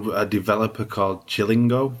around a developer called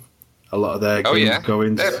Chillingo. A lot of their games go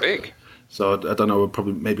into. They're big. So I don't know,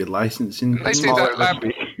 probably maybe licensing. They do that lab.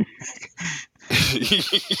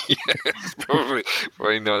 Yes, probably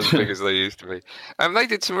not as big as they used to be. They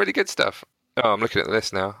did some really good stuff. Oh, I'm looking at the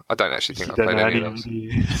list now. I don't actually think I played any of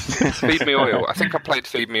those. Feed Me Oil. I think I played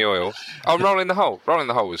Feed Me Oil. Oh, Rolling the Hole. Rolling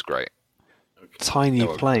the Hole was great. Tiny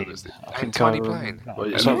Plane. Tiny Plane.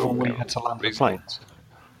 So where you had to land the planes.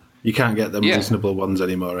 You can't get them reasonable ones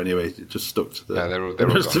anymore anyway. It just stuck to the... Yeah, they're all gone.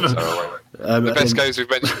 The best games we've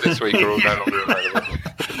mentioned this week are all no longer available.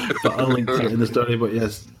 But I'll link to it in the story. But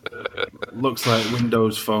yes, looks like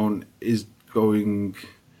Windows Phone is going...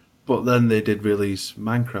 But then they did release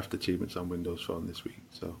Minecraft achievements on Windows Phone this week.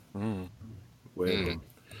 So more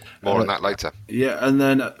on that later. Yeah, and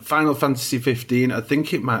then Final Fantasy 15, I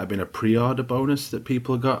think it might have been a pre-order bonus that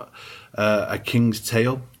people got. A King's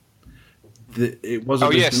Tale. It was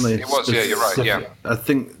originally it was. Yeah, you're right. Yeah, I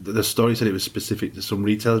think the story said it was specific to some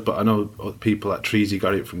retailers, but I know people at Treasy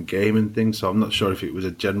got it from Game and things, so I'm not sure if it was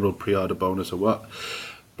a general pre-order bonus or what.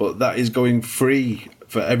 But that is going free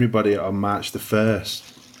for everybody on March the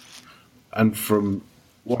 1st, and from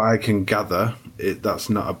what I can gather, that's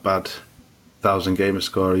not a bad 1,000 gamer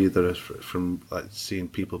score either. From like seeing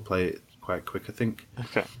people play it quite quick, I think.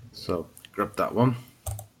 Okay. So grab that one.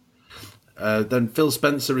 Then Phil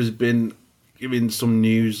Spencer has been giving some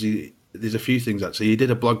news. There's a few things actually. He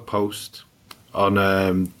did a blog post on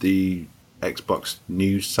the Xbox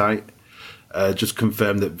news site. Just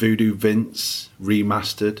confirmed that Voodoo Vince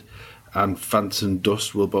Remastered and Phantom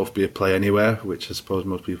Dust will both be a Play Anywhere, which I suppose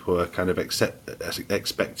most people are kind of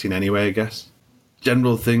expecting anyway, I guess.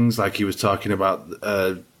 General things like he was talking about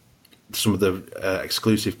some of the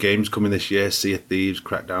exclusive games coming this year: Sea of Thieves,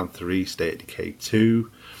 Crackdown 3, State of Decay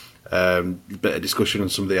 2. Bit of discussion on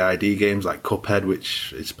some of the ID games like Cuphead,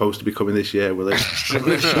 which is supposed to be coming this year. Will it?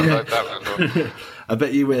 I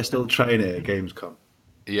bet you we're still trying it at Gamescom.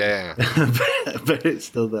 Yeah. I bet it's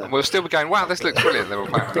still there. And we'll still be going, wow, this looks brilliant. Then we'll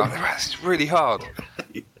be like, it's really hard.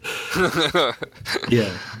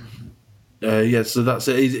 Yeah. So that's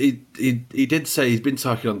it. He did say he's been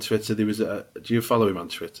talking on Twitter. There was do you follow him on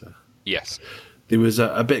Twitter? Yes. There was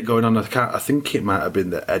a bit going on. I think it might have been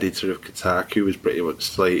the editor of Kotaku who was pretty much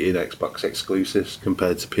slating Xbox exclusives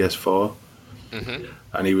compared to PS4. Mm-hmm.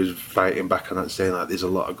 And he was fighting back on that, saying like there's a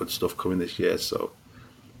lot of good stuff coming this year. So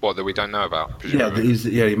what that we don't know about? Presumably.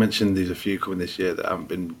 Yeah, he mentioned there's a few coming this year that haven't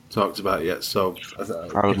been talked about yet. So I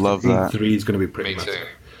would love that. E3 is going to be pretty much. Me too.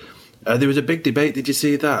 There was a big debate. Did you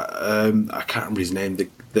see that? I can't remember his name.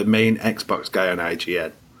 The main Xbox guy on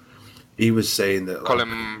IGN. He was saying that.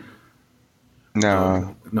 Colin.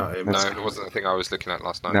 No, not him. No, it wasn't the thing I was looking at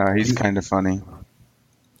last night. No, he's kind of funny.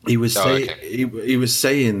 He was he was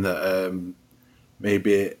saying that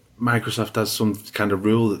maybe Microsoft has some kind of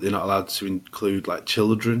rule that they're not allowed to include like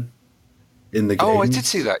children in the game. Oh, I did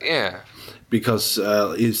see that. Yeah. Because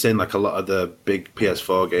he was saying like a lot of the big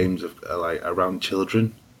PS4 games are like around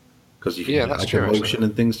children. Because you can get emotion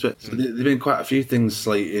and things to it. So there've been quite a few things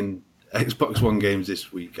slating Xbox One games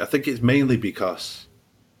this week. I think it's mainly because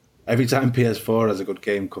every time PS4 has a good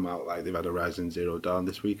game come out, like they've had Horizon Zero Dawn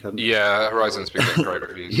this week, haven't they? Yeah, Horizon's been getting great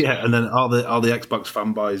reviews. Yeah, and then all the Xbox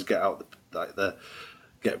fanboys get out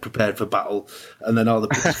get prepared for battle, and then all the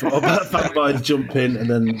PS4 fanboys jump in, and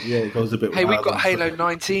then it goes a bit. Hey, we've got Halo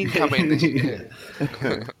 19 coming this year.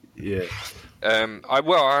 Yeah.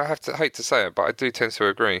 I hate to say it, but I do tend to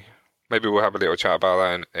agree. Maybe we'll have a little chat about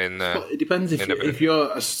that in It depends if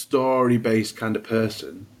you're a story-based kind of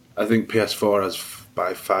person. I think PS4 has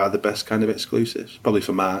by far the best kind of exclusives, probably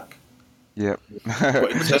for Mark. Yep.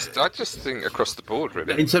 I just think across the board,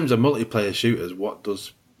 really. In terms of multiplayer shooters, what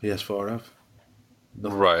does PS4 have?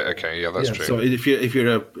 Nothing. Right. Okay. Yeah, that's true. So if you're if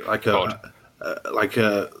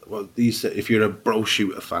you're a bro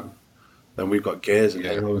shooter fan, then we've got Gears and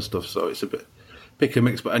Halo and stuff. So it's a bit pick and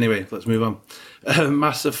mix. But anyway, let's move on.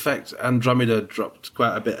 Mass Effect Andromeda dropped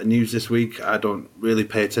quite a bit of news this week. I don't really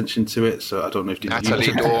pay attention to it, so I don't know if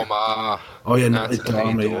Natalie Dormer. Oh yeah, Natalie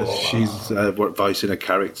Dormer. She's voicing a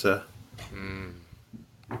character.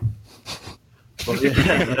 But,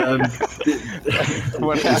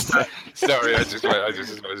 Sorry, I just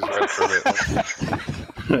went from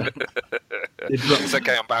it. It's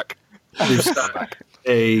okay, I'm back. They've started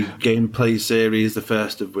a gameplay series, the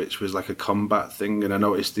first of which was like a combat thing, and I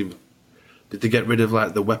noticed did they get rid of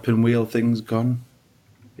like the weapon wheel things gone?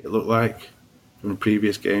 It looked like from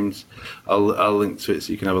previous games. I'll link to it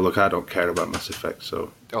so you can have a look. I don't care about Mass Effect,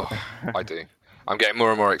 so I do. I'm getting more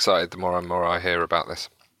and more excited the more and more I hear about this.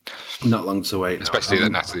 Not long to wait. Especially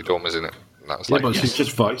that Natalie Dormer's in it. That was but she's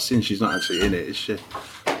just voicing. She's not actually in it, is she?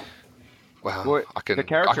 Well, I can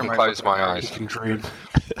close my eyes. You can dream.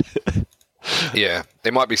 Yeah,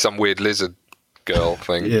 there might be some weird lizard girl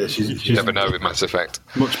thing. Yeah, she's you never know with Mass Effect.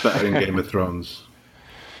 Much better in Game of Thrones.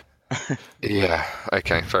 Yeah.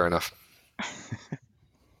 Okay. Fair enough.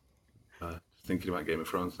 Thinking about Game of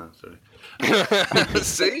Thrones now. Sorry.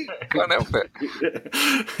 See, can't help it.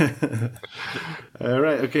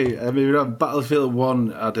 Right, okay. Moving on. Battlefield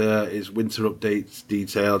 1 had its winter updates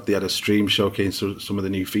detailed. They had a stream showcasing some of the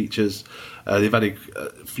new features. They've added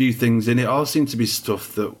a few things in it. All seemed to be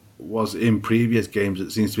stuff that was in previous games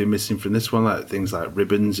that seems to be missing from this one, like things like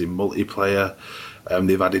ribbons in multiplayer.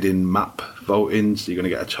 They've added in map voting, so you're going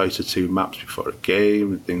to get a choice of 2 maps before a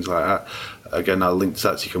game and things like that. Again, I'll link to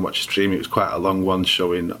that so you can watch a stream. It was quite a long one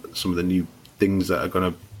showing some of the new things that are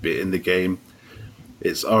going to be in the game.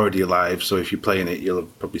 It's already live, so if you're playing it, you'll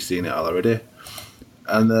have probably seen it already.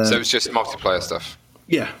 And so it's just multiplayer stuff?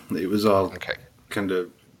 Yeah, it was all kind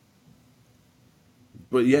of...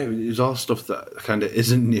 But yeah, it was all stuff that kind of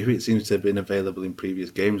isn't new. It seems to have been available in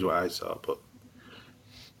previous games, what I saw, but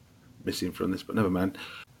missing from this, but never mind.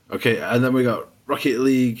 Okay, and then we got Rocket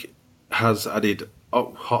League has added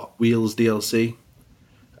Hot Wheels DLC.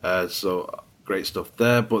 So great stuff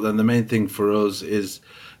there. But then the main thing for us is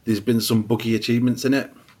there's been some buggy achievements in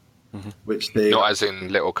it, which they... Not as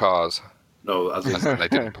in little cars. No, as in they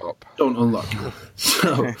didn't pop. Don't unlock.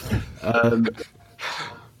 So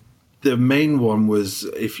the main one was,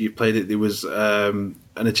 if you played it, there was an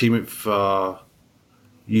achievement for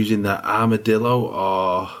using the armadillo,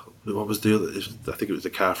 or what was the other? I think it was the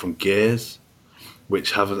car from Gears,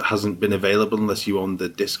 which hasn't been available unless you own the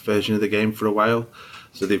disc version of the game for a while.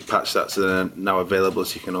 So they've patched that, so they're now available,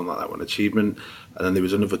 so you can unlock that one achievement. And then there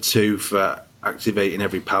was another 2 for activating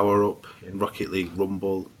every power-up in Rocket League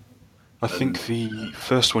Rumble. I think the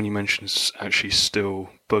first one you mentioned is actually still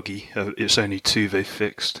buggy. It's only 2 they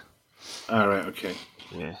fixed. All right, okay.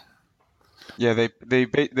 Yeah. Yeah,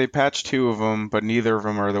 they patched 2 of them, but neither of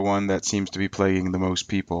them are the one that seems to be plaguing the most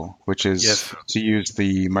people, which is to use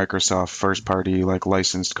the Microsoft first-party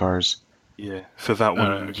licensed cars. Yeah, for that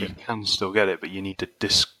one you can still get it, but you need a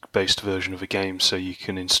disc-based version of a game so you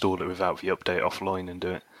can install it without the update offline and do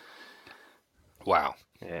it. Wow.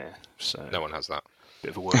 Yeah, so no one has that.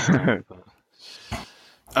 Bit of a workaround.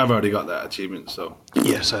 I've already got that achievement, so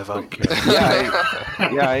yes, I've. I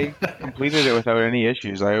completed it without any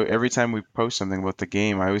issues. Every time we post something about the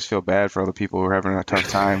game, I always feel bad for all the people who are having a tough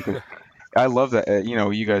time. Cause I love that.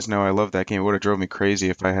 You guys know I love that game. It would have drove me crazy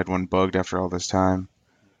if I had one bugged after all this time.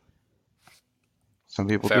 Some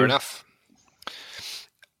people Fair enough.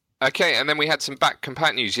 Okay, and then we had some back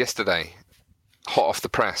compat news yesterday. Hot off the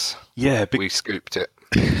press. Yeah, we scooped it.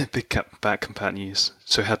 Big back compat news.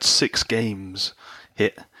 So we had 6 games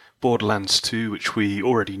hit. Borderlands 2, which we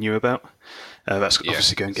already knew about. That's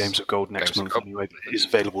obviously going Games of Gold next month anyway. But it is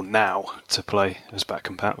available now to play as back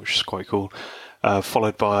compat, which is quite cool.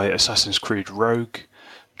 Followed by Assassin's Creed Rogue,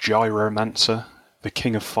 Gyromancer, The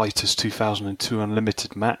King of Fighters 2002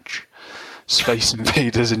 Unlimited Match, Space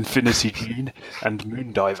Invaders Infinity Gene, and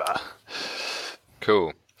Moondiver.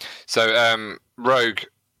 Cool. So Rogue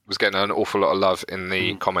was getting an awful lot of love in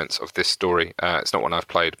the comments of this story. It's not one I've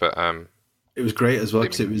played, but it was great as well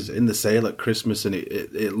because it was in the sale at Christmas, and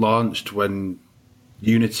it launched when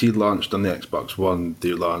Unity launched on the Xbox One.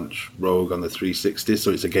 They launched Rogue on the 360,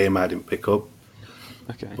 so it's a game I didn't pick up.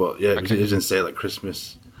 Okay. But yeah, it was in sale at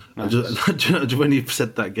Christmas. Nice. Just when you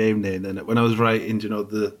said that game name, then when I was writing,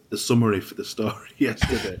 the summary for the story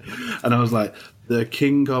yesterday, and I was like, the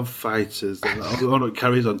King of Fighters, it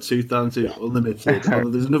carries on 2002 Unlimited.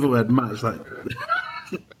 There's another word, match. Like,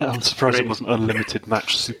 I'm surprised it wasn't Unlimited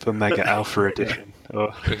Match Super Mega Alpha Edition.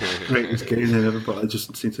 Greatest game ever, but it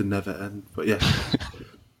just seems to never end. But yeah.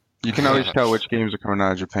 You can always tell which games are coming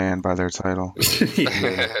out of Japan by their title.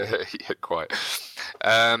 Yeah, quite.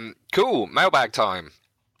 Cool. Mailbag time.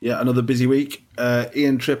 Yeah, another busy week.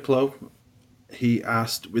 Ian Triplo, he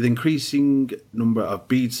asked, with increasing number of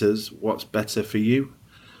betas, what's better for you?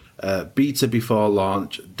 Beta before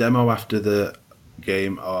launch, demo after the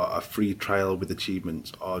game, or a free trial with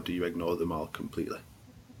achievements, or do you ignore them all completely?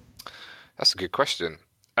 That's a good question.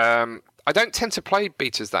 I don't tend to play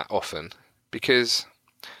betas that often because,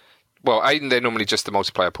 well, they're normally just the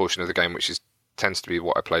multiplayer portion of the game, which tends to be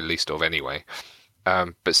what I play least of anyway.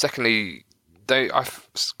 But secondly, I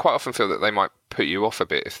quite often feel that they might put you off a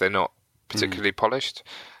bit if they're not particularly polished.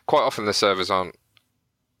 Quite often the servers aren't,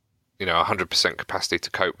 100% capacity to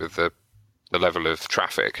cope with the level of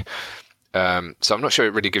traffic. So I'm not sure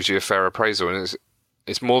it really gives you a fair appraisal, and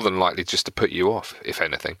it's more than likely just to put you off, if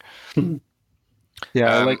anything.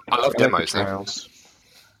 Yeah, I love demos. Trials.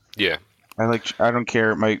 Yeah. I don't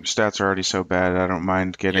care. My stats are already so bad. I don't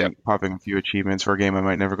mind popping a few achievements for a game I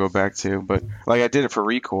might never go back to. But I did it for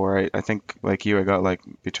Recore. I think like you, I got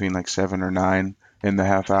between 7 or 9 in the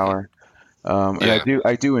half hour. And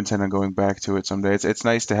I do intend on going back to it someday. It's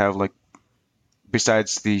nice to have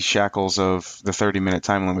besides the shackles of the 30-minute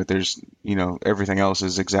time limit, there's everything else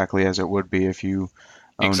is exactly as it would be if you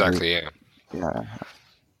owned it. Yeah.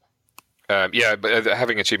 But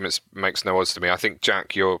having achievements makes no odds to me. I think,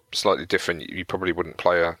 Jack, you're slightly different. You probably wouldn't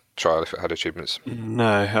play a trial if it had achievements.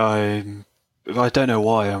 No, I don't know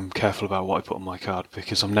why I'm careful about what I put on my card,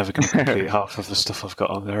 because I'm never going to complete half of the stuff I've got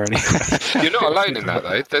on there anyway. You're not alone in that,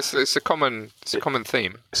 though. It's a common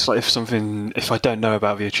theme. It's like if I don't know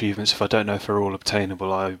about the achievements, if I don't know if they're all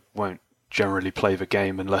obtainable, I won't generally play the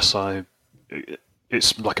game unless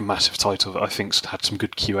it's like a massive title that I think's had some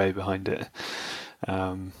good QA behind it.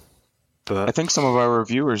 But I think some of our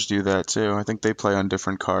reviewers do that too. I think they play on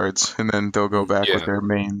different cards, and then they'll go back with their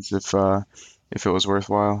mains if it was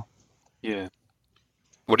worthwhile. Yeah.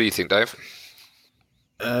 What do you think, Dave?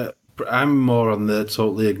 I'm more on the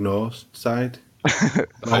totally ignore side.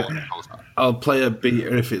 I'll play a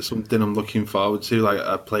beta if it's something I'm looking forward to.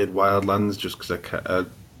 I played Wildlands just because I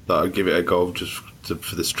thought I'd give it a go just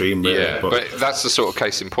for the stream. Really. Yeah, but that's the sort of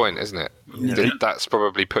case in point, isn't it? Yeah. That's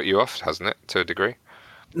probably put you off, hasn't it, to a degree?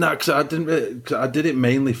 No, because I did it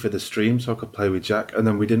mainly for the stream so I could play with Jack, and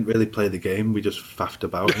then we didn't really play the game. We just faffed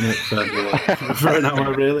about in it for an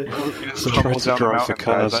hour, really. So tried to drive the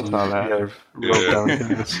cars and roll down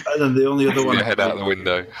things. And then the only other one, head out the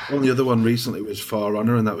window. Only other one recently was For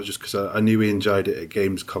Honor, and that was just because I knew he enjoyed it at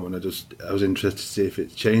Gamescom, and I was interested to see if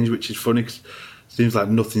it's changed, which is funny because it seems like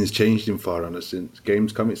nothing's changed in For Honor since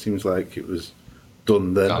Gamescom. It seems like it was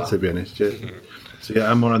done then, to be honest. Yeah. So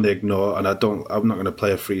yeah, I'm more on the ignore, and I'm not going to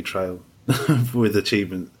play a free trial with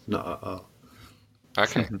achievement, not at all.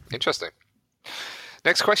 Okay, interesting.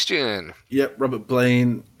 Next question. Yep, Robert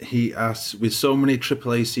Blaine, he asks, with so many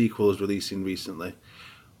AAA sequels releasing recently,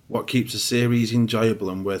 what keeps a series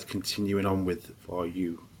enjoyable and worth continuing on with for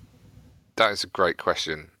you? That is a great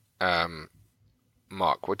question.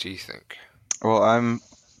 Mark, what do you think? Well, I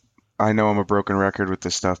know I'm a broken record with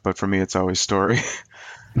this stuff, but for me it's always story.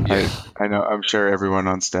 Yeah. I know. I'm sure everyone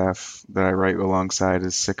on staff that I write alongside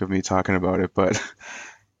is sick of me talking about it. But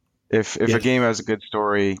if a game has a good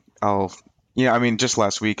story, just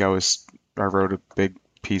last week I wrote a big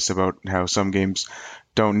piece about how some games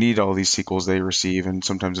don't need all these sequels they receive, and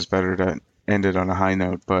sometimes it's better to end it on a high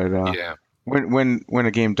note. But when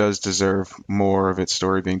a game does deserve more of its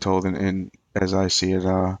story being told, and as I see it,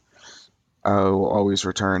 I will always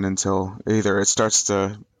return until either it starts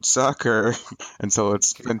to suck or until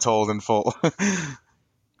it's been told in full.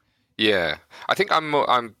 Yeah, I think I'm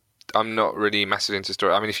not really massive into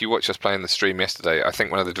story. I mean, if you watch us playing the stream yesterday, I think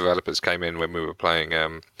one of the developers came in when we were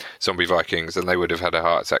playing Zombie Vikings, and they would have had a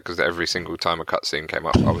heart attack because every single time a cutscene came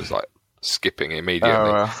up, I was skipping immediately.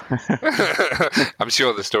 Oh, well. I'm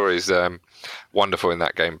sure the story is wonderful in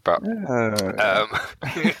that game, but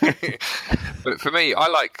but for me, I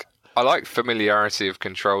like I like familiarity of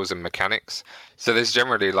controls and mechanics. So there's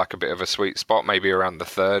generally like a bit of a sweet spot, maybe around the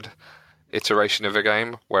third iteration of a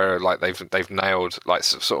game, where like they've nailed like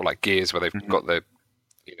sort of like Gears, where they've got the,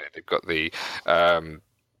 they've got the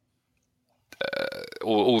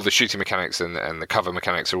all the shooting mechanics and the cover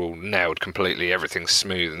mechanics are all nailed completely. Everything's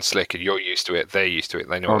smooth and slick, and you're used to it. They're used to it.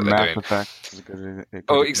 They know what they're doing. Effect is a good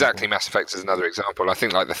Exactly. example. Mass Effect is another example. I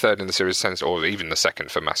think like the third in the series tends, or even the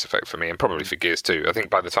second for Mass Effect for me, and probably for Gears too. I think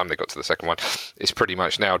by the time they got to the second one, it's pretty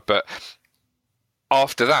much nailed. But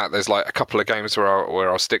after that, there's like a couple of games where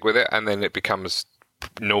I'll stick with it, and then it becomes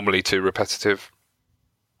normally too repetitive.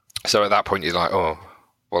 So at that point, you're like, oh,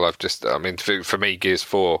 well, for me, Gears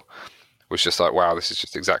 4 was just like, wow, this is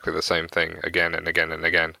just exactly the same thing again and again and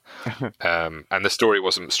again. And the story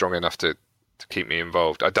wasn't strong enough to keep me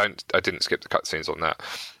involved. I didn't skip the cutscenes on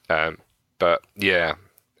that. But yeah,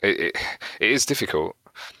 it is difficult.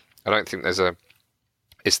 I don't think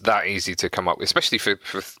it's that easy to come up with, especially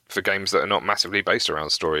for games that are not massively based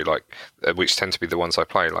around story, like which tend to be the ones I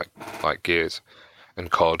play, like Gears and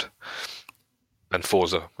COD and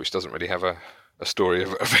Forza, which doesn't really have a story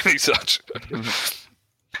of any such.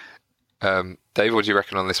 Dave, what do you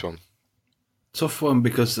reckon on this one? Tough one,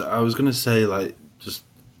 because I was going to say like just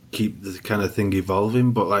keep the kind of thing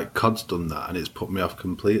evolving, but like COD's done that and it's put me off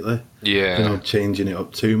completely. Yeah, changing it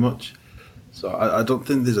up too much. So I don't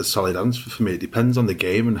think there's a solid answer for me. It depends on the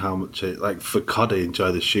game and how much like for COD I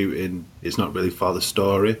enjoy the shooting. It's not really for the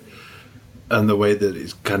story, and the way that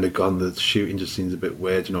it's kind of gone, the shooting just seems a bit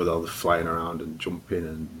weird. With all the flying around and jumping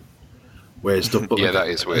and weird stuff. But yeah, that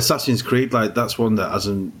is weird. Assassin's Creed, like that's one that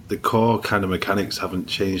hasn't, the core kind of mechanics haven't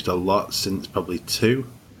changed a lot since probably 2.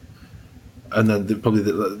 And then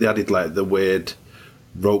they added like the weird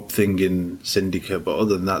rope thing in Syndicate, but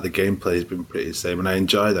other than that, the gameplay has been pretty the same. And I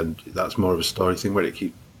enjoy them. That's more of a story thing where it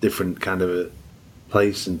keeps different kind of a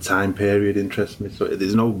place and time period interests me. So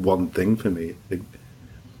there's no one thing for me. It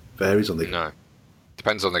varies on the game. No,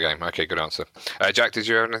 depends on the game. Okay, good answer. Jack, did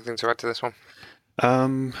you have anything to add to this one?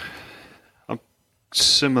 I'm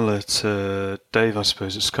similar to Dave, I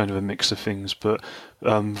suppose. It's kind of a mix of things, but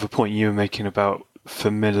the point you were making about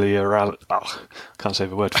familiarity, can't say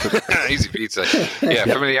the word. Easy for you to say. Yeah,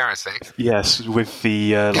 familiarity. Yes, with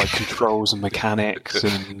the like controls and mechanics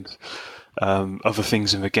and other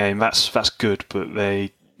things in the game. That's good, but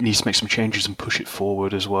they need to make some changes and push it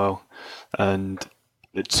forward as well. And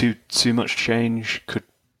too much change could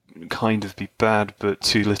kind of be bad, but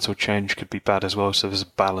too little change could be bad as well. So there's a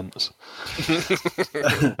balance.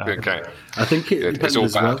 Okay. I think it depends all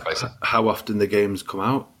as bad, well basically. how often the games come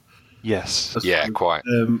out. Yes. Yeah, quite.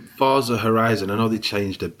 Forza Horizon, I know they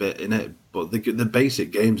changed a bit in it, but the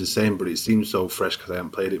basic game's the same, but it seems so fresh because I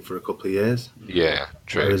haven't played it for a couple of years. Yeah,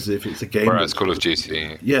 true. Whereas if it's a game... Whereas Call of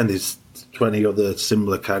Duty... Yeah, and there's 20 other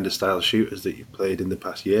similar kind of style shooters that you've played in the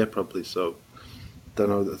past year, probably, so... Don't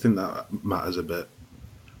know, I think that matters a bit.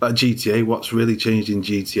 Like GTA, what's really changed in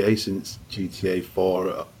GTA since GTA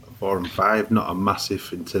 4 and 5? Not a massive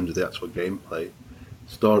in terms of the actual gameplay.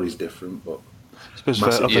 Story's different, but... I suppose there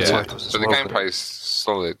are other titles as but the well, gameplay is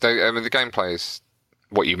solid. I mean, the gameplay is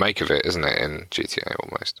what you make of it, isn't it, in GTA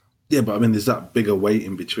almost? Yeah, but I mean, there's that bigger weight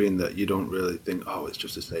in between that you don't really think, oh, it's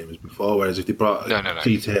just the same as before. Whereas if they brought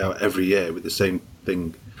GTA out every year with the same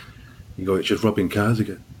thing, you go, it's just robbing cars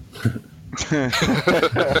again. Yeah.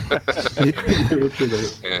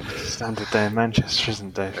 Standard day in Manchester,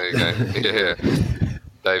 isn't Dave? There you go. Yeah.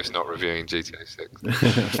 Dave's not reviewing GTA 6.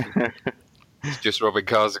 It's just robbing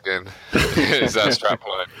cars again. Is that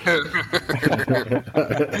strapline?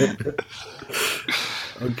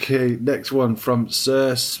 Okay, next one from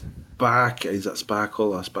Sir Spark. Is that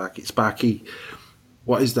Sparkle or Sparky? Sparky.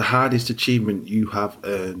 What is the hardest achievement you have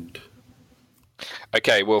earned?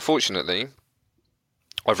 Okay, well, fortunately,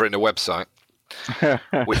 I've written a website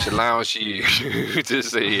which allows you to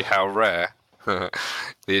see how rare the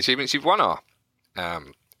achievements you've won are.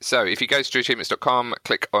 So if you go to achievements.com,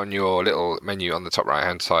 click on your little menu on the top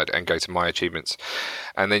right-hand side and go to My Achievements.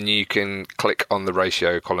 And then you can click on the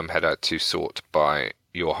ratio column header to sort by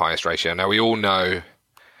your highest ratio. Now, we all know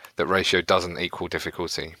that ratio doesn't equal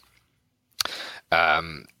difficulty.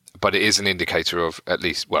 But it is an indicator of at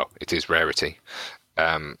least, well, it is rarity.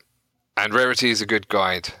 And rarity is a good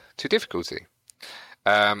guide to difficulty.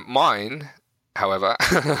 Mine, however,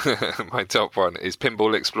 my top one is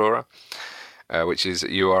Pinball Explorer. Which is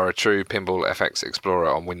you are a true Pinball FX Explorer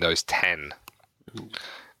on Windows 10.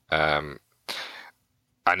 And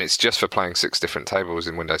it's just for playing 6 different tables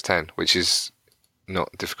in Windows 10, which is not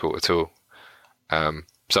difficult at all.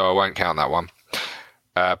 So I won't count that one.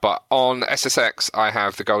 But on SSX, I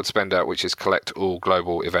have the Gold Spender, which is collect all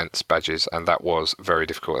global events badges, and that was very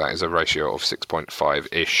difficult. That is a ratio of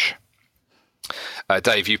 6.5-ish.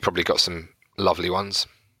 Dave, you've probably got some lovely ones.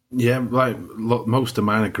 Yeah, like most of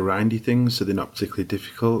mine are grindy things, so they're not particularly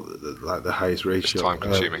difficult. Like the highest ratio, time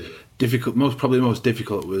consuming. Most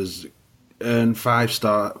difficult was earn 5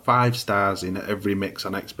 stars in every mix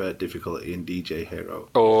on expert difficulty in DJ Hero.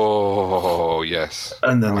 Oh yes,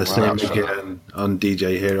 and then the same again on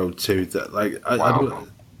DJ Hero 2. That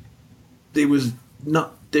it was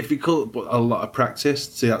not difficult, but a lot of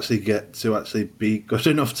practice to actually be good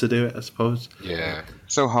enough to do it, I suppose. Yeah.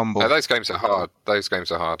 So humble. Those games are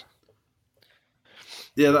hard.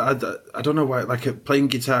 Yeah, I don't know why. Like playing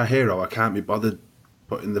Guitar Hero, I can't be bothered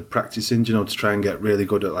putting the practice in, to try and get really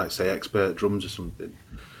good at, like, say, expert drums or something.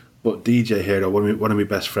 But DJ Hero, one of my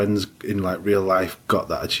best friends in like real life got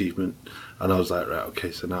that achievement, and I was like, right,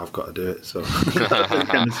 okay, so now I've got to do it. So it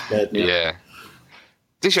kind of scared me. Yeah.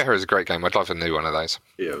 DJ Hero is a great game. I'd love a new one of those.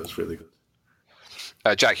 Yeah, it was really good.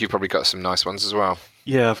 Jack, you've probably got some nice ones as well.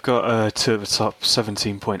 Yeah, I've got 2 at the top,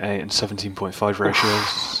 17.8 and 17.5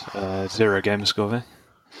 ratios. 0 gamer score.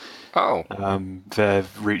 Oh. They're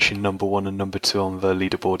reaching number 1 and number 2 on the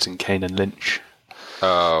leaderboards in Kane and Lynch.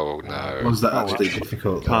 Oh, no. Was that actually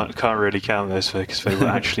difficult? Can't really count those because they were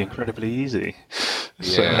actually incredibly easy.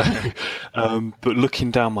 Yeah. So, but looking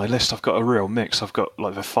down my list, I've got a real mix. I've got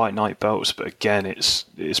like the Fight Night belts, but again,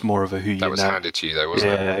 it's more of a who you know. That was handed to you, though,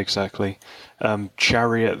 wasn't it? Yeah, exactly.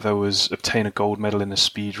 Chariot, there was obtain a gold medal in a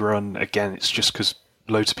speed run. Again, it's just because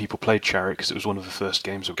loads of people played Chariot because it was one of the first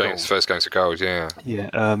games of gold. First games of gold, yeah. Yeah.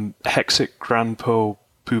 Hexic Grand Pearl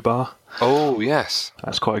Pooh-Bah. Oh, yes.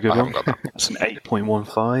 That's quite a good one. That's an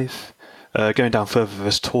 8.15. Going down further,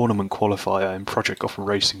 there's Tournament Qualifier in Project Gotham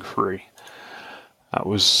Racing 3. That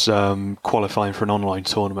was qualifying for an online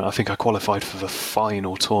tournament. I think I qualified for the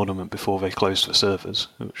final tournament before they closed the servers,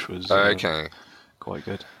 which was quite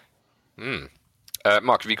good.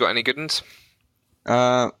 Mark, have you got any good ones?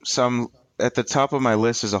 Some at the top of my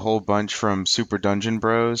list is a whole bunch from Super Dungeon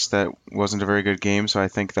Bros. That wasn't a very good game, so I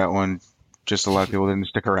think that one just a lot of people didn't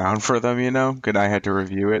stick around for them, Good, I had to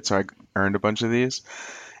review it, so I earned a bunch of these.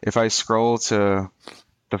 If I scroll to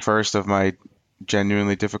the first of my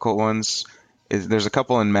genuinely difficult ones, there's a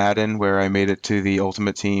couple in Madden where I made it to the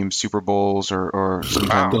Ultimate Team Super Bowls or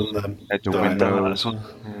sometimes had to win those.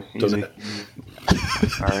 Easy.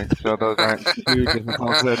 All right, so those aren't too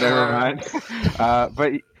difficult, so never mind.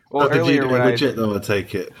 Earlier when legit though, I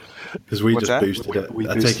take it. Because we just boosted it.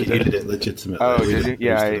 I take it you did it legitimately. Oh, did you?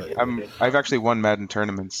 Yeah, I've actually won Madden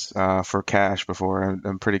tournaments for cash before.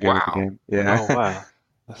 I'm pretty good at the game. Yeah. Oh, wow.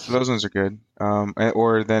 So those ones are good.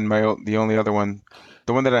 Or then the only other one,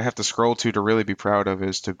 the one that I have to scroll to really be proud of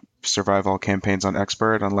is to survive all campaigns on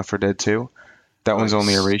Expert on Left 4 Dead 2. That one's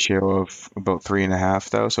only a ratio of about 3.5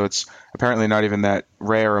 though, so it's apparently not even that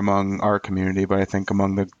rare among our community, but I think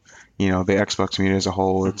among the the Xbox community as a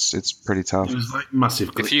whole, it's pretty tough. It was like massive.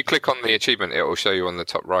 If you click on the achievement, it will show you on the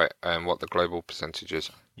top right what the global percentage is.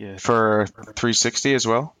 Yeah. For 360 as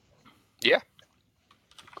well? Yeah.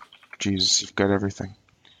 Jesus, you've got everything.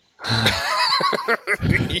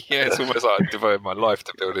 Yeah, it's almost like I devoted my life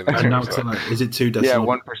to building this. And now is it 2 decimal?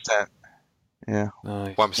 Yeah, 1%. Yeah.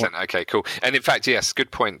 Nice. 1%. Okay, cool. And in fact, yes, good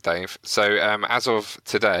point, Dave. So as of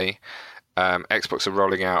today, Xbox are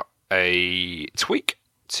rolling out a tweak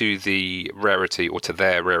to the rarity or to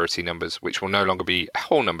their rarity numbers, which will no longer be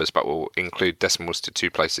whole numbers, but will include decimals to 2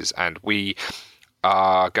 places. And we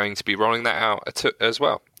are going to be rolling that out as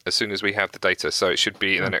well as soon as we have the data. So it should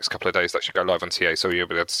be in the next couple of days. That should go live on TA, so you'll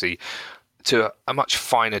be able to see to a much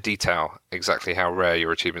finer detail exactly how rare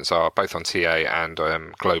your achievements are, both on TA and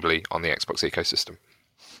globally on the Xbox ecosystem.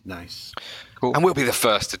 Nice. Cool. And we'll be the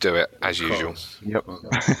first to do it, as usual. Yep.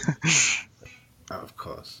 Of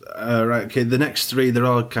course. Right, okay, the next 3, they're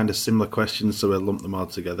all kind of similar questions, so we'll lump them all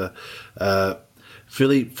together.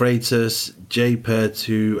 Philippe Freitas, Jay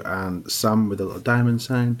Pertu, and Sam with a little diamond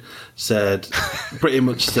sign pretty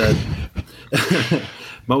much said,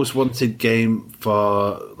 most wanted game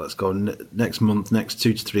for, let's go, next month, next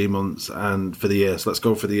 2 to 3 months, and for the year. So let's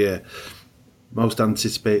go for the year.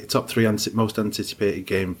 Top 3 most anticipated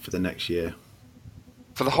game for the next year.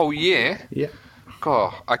 For the whole year? Yeah.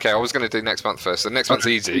 God, okay, I was going to do next month first. So next month's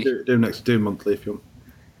easy. Do monthly if you want.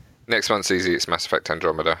 Next month's easy. It's Mass Effect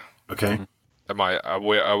Andromeda. Okay. Are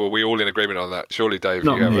we all in agreement on that? Surely, Dave.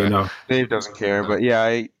 No. Dave doesn't care, but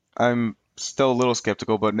yeah, I'm still a little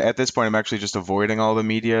skeptical. But at this point, I'm actually just avoiding all the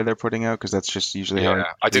media they're putting out because that's just usually how.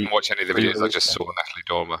 I didn't watch any of the videos. I just saw Natalie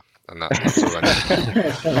Dormer, and that's all I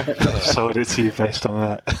know. Sold it to you based on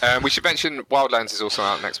that. We should mention Wildlands is also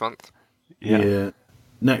out next month. Yeah.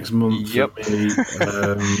 next month Yep. for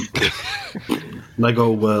me,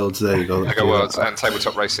 Lego Worlds. There you go. Lego Worlds and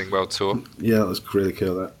Tabletop Racing World Tour. Yeah, let's really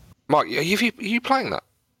kill that. Mark, are you playing that?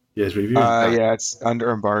 Yes, review. Yeah, it's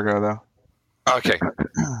under embargo though. Okay.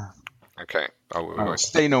 Okay.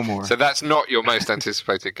 Stay no more. So that's not your most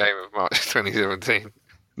anticipated game of March 2017.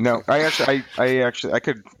 No, I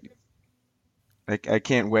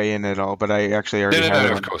can't weigh in at all, but I actually already have it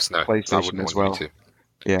No, on of course, no. I PlayStation wouldn't as want well. you to.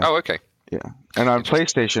 Yeah. Oh, okay. Yeah, and on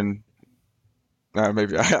PlayStation,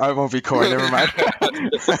 maybe I won't be coy. Never mind.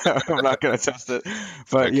 I'm not gonna test it.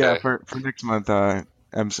 But Okay. yeah, for next month, I'm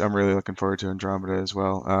really looking forward to Andromeda as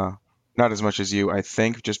well. Not as much as you, I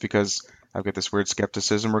think, just because I've got this weird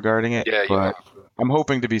skepticism regarding it. Yeah, you but I'm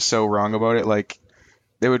hoping to be so wrong about it. Like,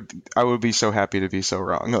 I would be so happy to be so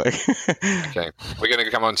wrong. Like, Okay. We're going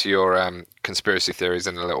to come on to your conspiracy theories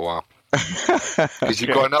in a little while. Because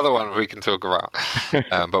you've got another one we can talk about.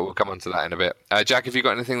 But we'll come on to that in a bit. Jack, have you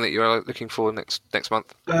got anything that you're looking for next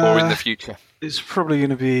month? Or in the future? It's probably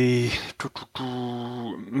going to be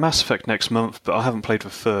Mass Effect next month, but I haven't played the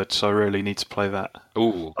third, so I really need to play that.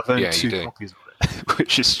 Ooh, I've owned yeah, you 2 do. copies of it,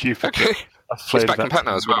 which is stupid. Okay. I've It's played back that in pat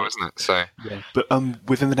now as well, isn't it? So Yeah. But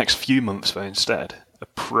within the next few months, though, instead,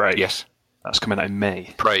 Prey. yes. That's coming out in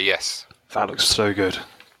May. Prey, yes. That looks so good.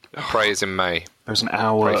 Prey is in May. There's an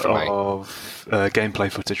hour Pray for May. of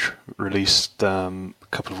gameplay footage released a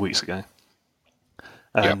couple of weeks ago.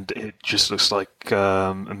 And it just looks like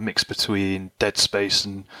a mix between Dead Space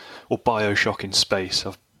or Bioshock in space,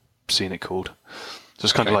 I've seen it called. So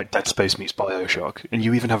it's kind of like Dead Space meets Bioshock. And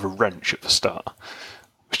you even have a wrench at the start,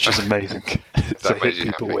 which is amazing to That made hit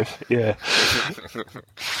you people happy. with. Yeah,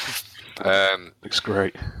 looks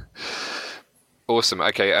great. Awesome.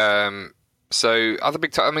 Okay. So other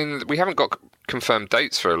big I mean, we haven't got confirmed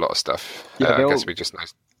dates for a lot of stuff. Yeah, I guess we just know.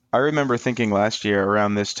 I remember thinking last year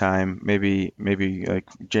around this time, maybe like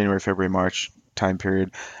January, February, March time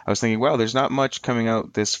period, I was thinking, well, there's not much coming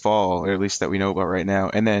out this fall, or at least that we know about right now.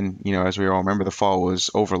 And then, as we all remember, the fall was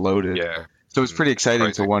overloaded. Yeah. So it's pretty exciting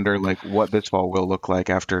Crazy. to wonder like what this fall will look like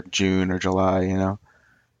after June or July,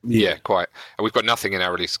 Yeah, quite. And we've got nothing in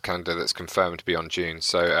our release calendar that's confirmed beyond June.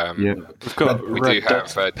 So Yeah. We've got we Red do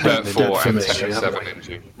have Dead Dirt 4 for and me. Tekken 7 in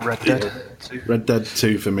June. Red Dead. Red Dead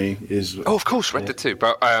 2 for me is. Oh, of course, Red Dead 2.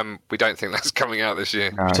 But we don't think that's coming out this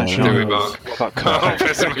year. Potentially. Do we, Mark? What about Oh, Cuphead?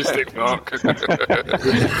 pessimistic, Mark.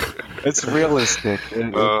 It's realistic.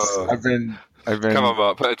 Oh. I've been. Come on,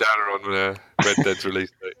 Mark, put a downer on Red Dead's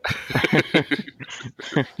release date.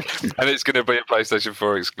 And it's going to be a PlayStation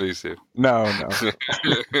 4 exclusive. No.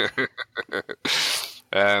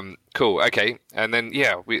 Cool, okay. And then,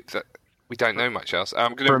 we don't know much else.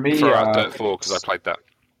 I'm going For to me, throw out Dirt 4 because I played that.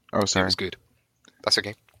 Oh, It sorry. was good. That's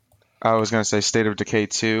okay. I was gonna say State of Decay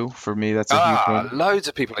 2. For me, that's a huge one. Loads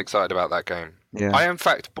of people excited about that game. Yeah. I, in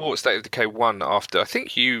fact, bought State of Decay 1 after. I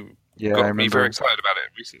think you Yeah, I got me very remember. excited about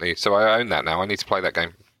it recently, so I own that now. I need to play that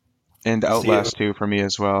game. And Outlast 2 for me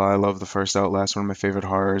as well. I love the first Outlast, one of my favorite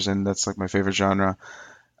horrors, and that's like my favorite genre.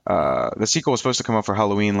 The sequel was supposed to come out for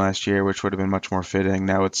Halloween last year, which would have been much more fitting.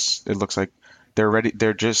 Now it looks like they're ready.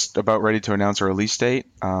 They're just about ready to announce a release date.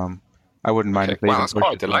 I wouldn't mind Okay. if they Wow, even that's pushed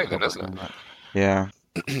quite a it delay back then, up isn't it? on that. Yeah.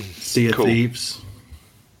 Sea of Cool. Thieves.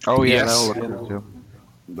 Oh yeah, Yes. that'll look cool too.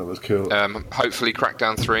 That was cool. Hopefully,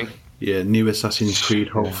 Crackdown 3. Yeah, new Assassin's Creed,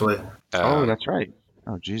 hopefully. Oh, that's right.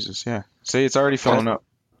 Oh Jesus, yeah. See, it's already filling up.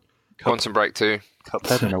 Quantum Break 2.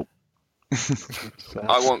 Cuphead. Nope.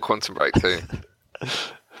 I want Quantum Break 2.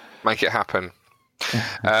 Make it happen.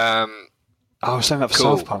 I was saying that the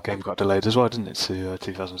Cool. South Park game got delayed as well, didn't it, to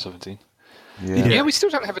 2017? Yeah. Yeah, we still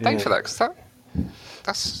don't have a date Yeah. for that. 'Cause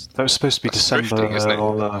that's That was supposed to be That's December drifting, isn't it?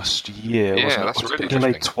 last year. Yeah, wasn't it? that's It's really been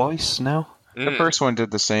delayed drifting. twice now. The first one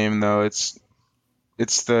did the same though. It's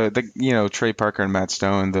the Trey Parker and Matt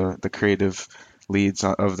Stone, the creative leads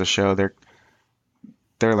of the show. They're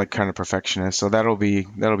like kind of perfectionists, so that'll be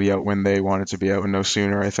out when they want it to be out and no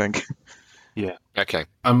sooner, I think. Yeah. Okay.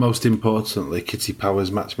 And most importantly, Kitty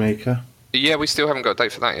Powers Matchmaker. Yeah, we still haven't got a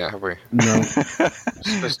date for that yet, have we? No,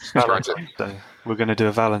 Valentine's Day. We're going to do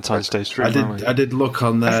a Valentine's Day stream, aren't we? I did look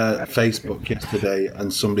on their Facebook yesterday,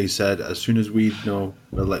 and somebody said as soon as we know,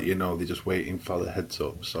 we'll let you know. They're just waiting for the heads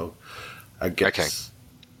up. So I guess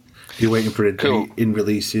you're waiting for a Cool. date in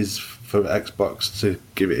releases for Xbox to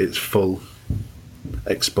give it its full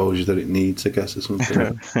exposure that it needs, I guess, or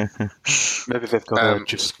something. Maybe they've got to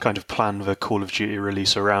just kind of plan the Call of Duty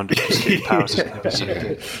release around it. Just get powers is never so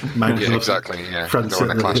good. Microsoft Yeah, exactly. Yeah, France- don't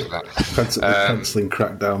want to clash with that. cancelling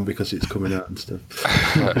Crackdown because it's coming out and stuff.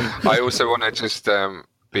 I also want to just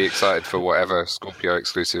be excited for whatever Scorpio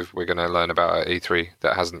exclusive we're going to learn about at E3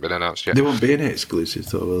 that hasn't been announced yet. There won't be any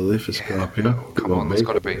exclusives, though, will there, for Scorpio? Come on, there's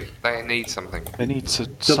got to be. They need something. They need to.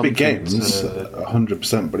 There'll be games,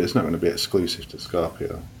 100%, but it's not going to be exclusive to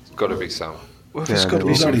Scorpio. It's got to be some. Well, there's got to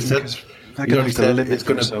be He's already something. said, They're he's going already to have to said limit it's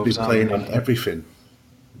going to be themselves, playing aren't on they? everything.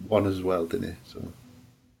 One as well, didn't he? So.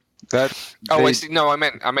 Oh, I see. No, I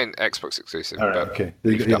meant Xbox exclusive. All right, but okay.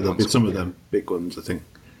 you've done There'll be one some of them big ones, I think.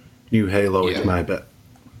 New Halo is my bet.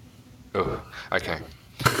 Oh, okay.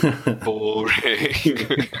 Boring.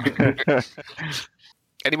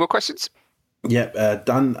 Any more questions? Yep,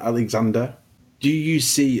 Dan Alexander. Do you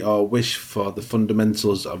see or wish for the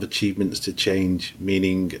fundamentals of achievements to change,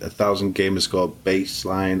 meaning 1,000 gamerscore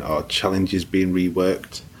baseline or challenges being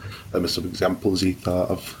reworked? Them are some examples he thought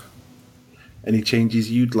of. Any changes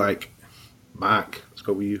you'd like? Mark, let's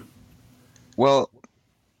go with you. Well,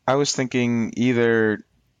 I was thinking either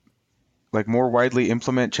like more widely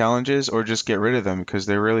implement challenges or just get rid of them because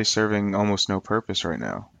they're really serving almost no purpose right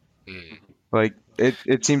now. Like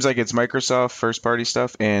it seems like it's Microsoft first party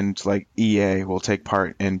stuff and like EA will take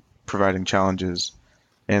part in providing challenges.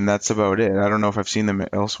 And that's about it. I don't know if I've seen them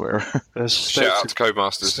elsewhere. Shout out to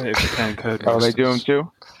Codemasters. State of Decay and Codemasters. Oh, they do them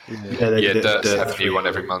too? Yeah, Dirt's had a new one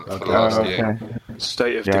every month for the last year.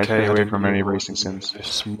 State of Yeah, I Decay. stay away had a from new any one racing sims.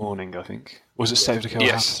 This morning, I think. Was it State of Decay? or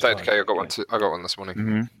Yes, Half-Life? State of Decay. I got one. I got one this morning.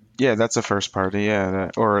 Hmm. Yeah, that's a first party.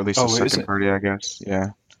 Yeah, or at least Oh, a is second it? party, I guess.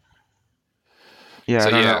 Yeah. Yeah, So,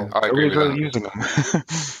 I don't yeah, know. I agree with really that. using them.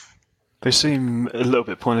 They seem a little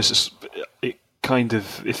bit pointless. It kind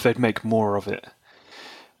of, if they'd make more of it.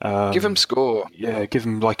 Give them score. Yeah, give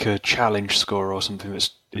them like a challenge score or something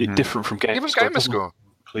that's different from game Give them score. gamer score.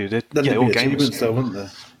 Included. Then Yeah, there'd all be gamer achievements, score. though, wouldn't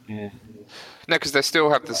there? Yeah. No, because they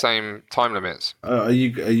still have the same time limits. Are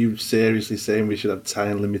you seriously saying we should have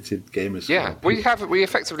time limited gamers? Yeah, we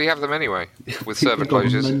effectively have them anyway with server People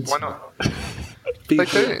closures. meant- Why not? They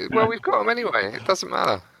do. Well, we've got them anyway. It doesn't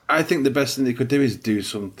matter. I think the best thing they could do is do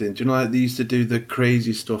something. Do you know, like they used to do the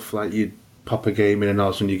crazy stuff, like you'd pop a game in and all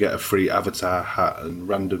of a sudden you get a free avatar hat and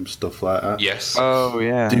random stuff like that. Yes. Oh,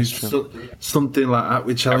 yeah. Do something like that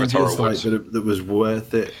with challenges Avatar like Awards. that was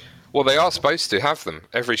worth it. Well, they are supposed to have them.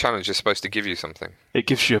 Every challenge is supposed to give you something. It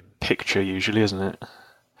gives you a picture usually, isn't it?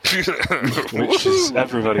 Which is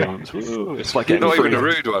everybody wants. Woo. It's like getting Not even free- a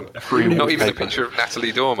rude one. free Not even a wallpaper. picture of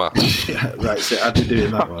Natalie Dormer. Yeah, right, so I'd be doing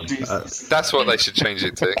that one. That's what they should change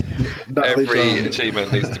it to. Natalie Every Dormer.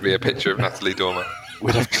 achievement needs to be a picture of Natalie Dormer.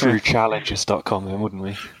 We'd have truechallenges.com then, wouldn't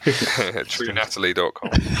we? TrueNatalie.com.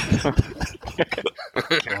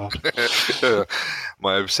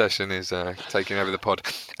 My obsession is taking over the pod.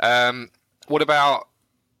 What about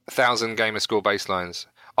 1,000 gamer score baselines?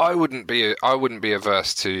 I wouldn't be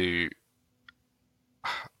averse to.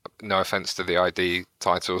 No offense to the ID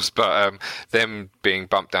titles, but them being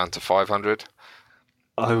bumped down to 500.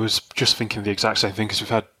 I was just thinking the exact same thing because we've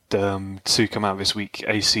had two come out this week: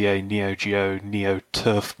 ACA Neo Geo Neo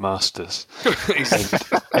Turf Masters and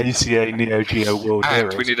ACA Neo Geo World And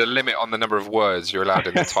Heroes. we need a limit on the number of words you're allowed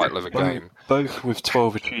in the title of a game. Both with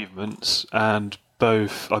 12 achievements, and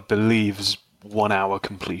both, I believe, is 1 hour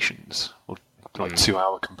completions or like 2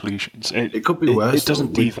 hour completions. It could be worse, It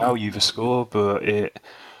doesn't though. devalue the score, but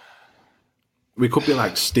We could be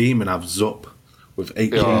like Steam and have Zup with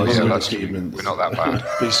 800 that's true. achievements. We're not that bad.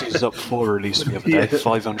 this is up for release the other day.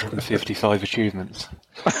 555 achievements.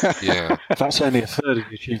 Yeah, That's only a third of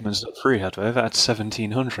the achievements that 3 had, though. That's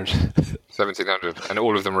 1,700. 1,700, and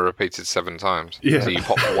all of them are repeated 7 times. Yeah. So you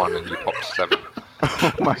popped 1 and you popped 7.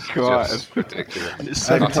 Oh, my God. Just ridiculous. It's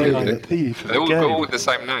I played 1,700p for They the all game. got all with the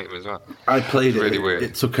same name as well. I played Really it. weird.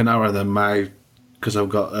 It took an hour, then because I've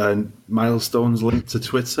got milestones linked to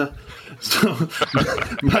Twitter. So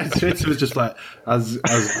my Twitter was just like has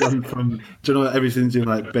gone from, do you know, everything's in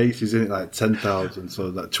like bases in it, like 10,000, so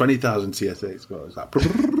like 20,000 TSA scores. Like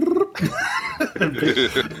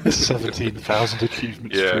 17,000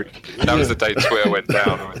 achievements. Yeah, streak. that was the day Twitter went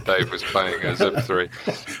down when Dave was playing as Zip 3.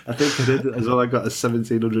 I think I did as well. I got a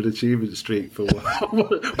 1,700 achievement streak for one hour.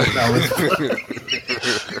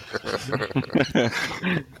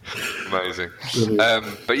 Amazing.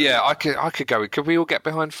 Brilliant. But yeah, I could go. Could we all get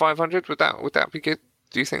behind 500? Would that be good?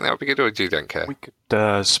 Do you think that would be good, or do you don't care? We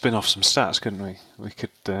could spin off some stats, couldn't we? We could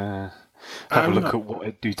have a look at what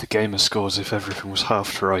it'd do to gamer scores if everything was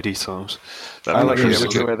halved for ID times. I like Yeah, them we just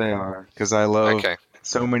could. the way they are because I love Okay.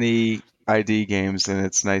 so many ID games, and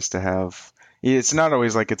it's nice to have. It's not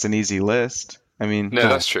always like it's an easy list. I mean, No,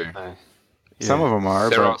 that's true. No. some of them are,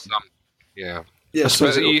 There but are some. Yeah. Yeah, so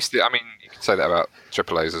But it used to. I mean, you could Say that about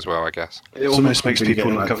AAAs as well, I guess. It almost makes people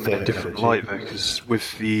people get look like at them in a 30 different quid light, cheap. though, because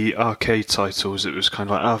with the arcade titles, it was kind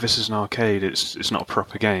of like, oh, this is an arcade, it's not a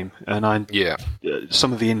proper game. And Yeah.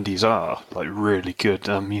 some of the indies are, like, really good.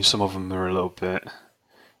 I mean, some of them are a little bit...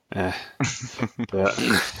 but,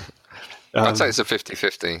 I'd say it's a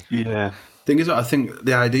 50-50. yeah. Thing is, I think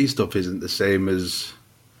the ID stuff isn't the same as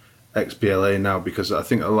XBLA now, because I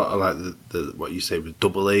think a lot of like the what you say with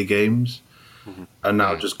AA games are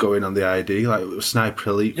now just going on the ID, like Sniper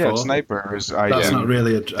Elite 4. Yeah, Sniper is ID. That's not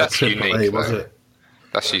really a That's AAA, unique, was though. it?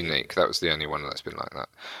 That's unique. That was the only one that's been like that.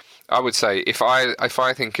 I would say if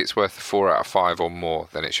I think it's worth a 4 out of 5 or more,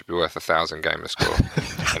 then it should be worth 1,000 gamer score.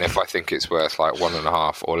 And if I think it's worth like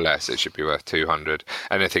 1.5 or less, it should be worth 200.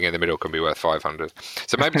 Anything in the middle can be worth 500.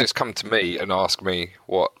 So maybe just come to me and ask me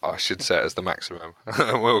what I should set as the maximum.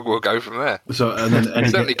 we'll go from there. So and then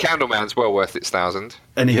Certainly, Candleman's well worth its 1,000.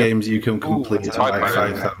 any games you can complete at Typo. like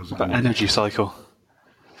 5,000. But Energy Cycle.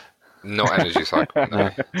 Not Energy Cycle. No.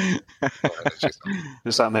 Not Energy Cycle.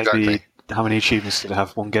 Does that maybe... Exactly. How many achievements did it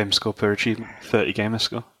have? 1 game score per achievement? 30 gamer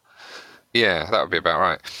score? Yeah, that would be about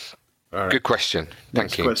right. All right. Good question. Thank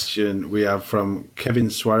Next you. question we have from Kevin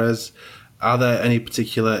Suarez. Are there any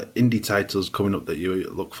particular indie titles coming up that you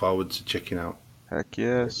look forward to checking out? Heck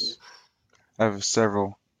yes. I have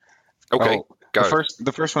several. Okay, go.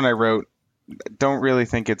 The first one I wrote, don't really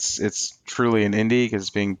think it's truly an indie because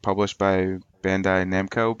it's being published by Bandai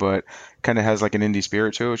Namco, but kind of has like an indie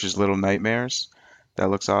spirit to it, which is Little Nightmares. That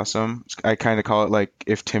looks awesome. I kind of call it like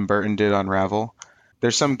if Tim Burton did Unravel.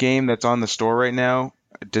 There's some game that's on the store right now.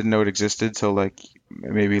 I didn't know it existed till like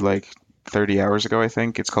maybe like 30 hours ago, I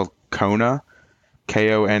think. It's called Kona,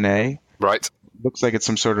 Kona. Right. Looks like it's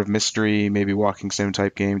some sort of mystery, maybe walking sim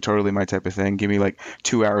type game. Totally my type of thing. Give me like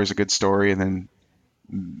 2 hours of good story, and then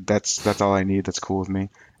that's all I need. That's cool with me.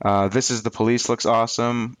 This is the Police looks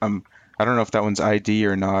awesome. I don't know if that one's ID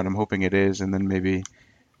or not. I'm hoping it is, and then maybe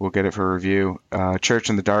we'll get it for review. Church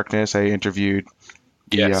in the Darkness. I interviewed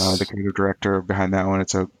the creative director behind that one.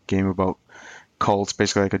 It's a game about cults,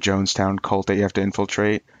 basically like a Jonestown cult that you have to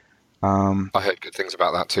infiltrate. I heard good things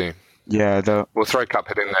about that too. Yeah, We'll throw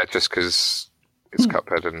Cuphead in there just because it's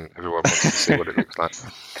Cuphead and everyone wants to see what it looks like.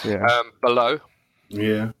 yeah. Below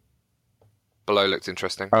Yeah. looked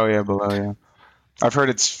interesting. Oh yeah, Below. Yeah, I've heard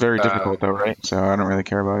it's very difficult though, right? So I don't really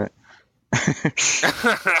care about it.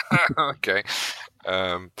 Okay.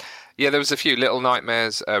 There was a few Little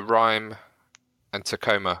Nightmares, Rhyme, and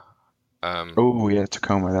Tacoma. Oh yeah,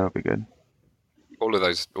 Tacoma. That'll be good. All of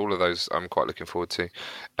those, I'm quite looking forward to.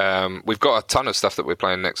 We've got a ton of stuff that we're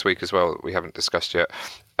playing next week as well that we haven't discussed yet.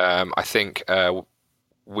 I think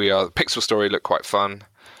Pixel Story looked quite fun.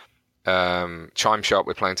 Chime Shop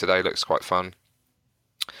we're playing today looks quite fun.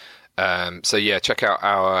 Check out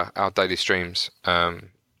our daily streams.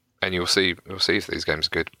 And you'll see if these games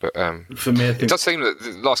are good. But For me, I think it does seem that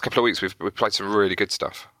the last couple of weeks we've played some really good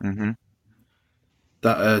stuff. Mm-hmm.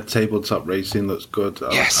 that tabletop racing looks good.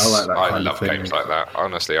 Yes, I like that kind love of thing. games like that.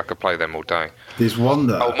 Honestly, I could play them all day. There's one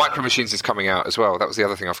that... Oh, Micro Machines is coming out as well. That was the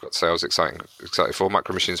other thing I forgot to say I was excited for.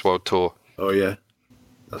 Micro Machines World Tour. Oh, yeah.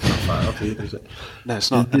 That's not far off either, is it? No, it's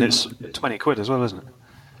not. And it's 20 quid as well, isn't it?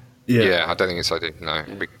 Yeah, I don't think it's ID. No,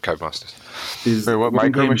 big Codemasters. There's Wait, what? one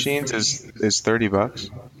Micro game- Machines is $30.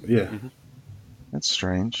 Yeah. Mm-hmm. That's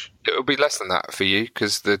strange. It'll be less than that for you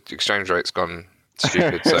because the exchange rate's gone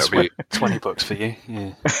stupid. So it'll be $20 for you.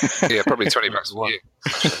 Yeah. probably $20 for you.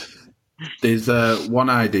 There's one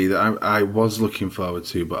ID that I was looking forward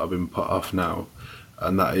to, but I've been put off now,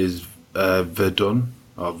 and that is Verdun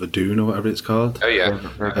or whatever it's called. Oh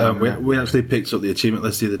yeah. We actually picked up the achievement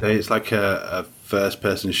list the other day. It's like a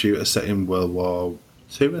first-person shooter set in World War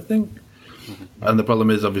II, I think. And the problem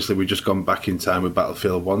is, obviously, we've just gone back in time with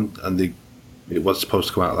Battlefield 1, and it was supposed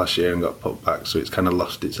to come out last year and got put back, so it's kind of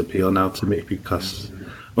lost its appeal now to me because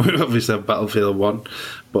we obviously have Battlefield 1,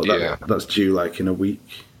 but that's due like in a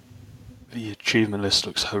week. The achievement list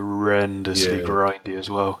looks horrendously grindy as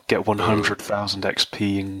well. Get 100,000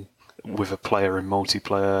 XP with a player in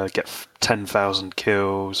multiplayer, get 10,000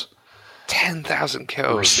 kills. 10,000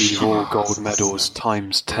 kills. Receive all gold medals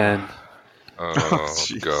times 10. Oh,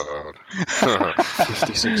 God.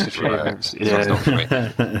 56 achievements. That's not for me.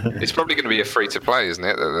 It's probably going to be a free-to-play, isn't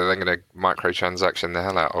it? That they're going to microtransaction the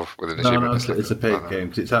hell out of with an achievement list. It's a paid game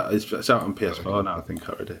because it's out on PS4 now, I think,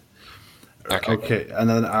 already. Okay. And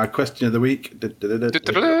then our question of the week.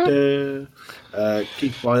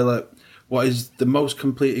 Keith Boiler, what is the most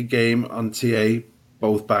completed game on TA,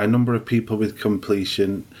 both by number of people with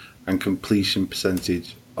completion and completion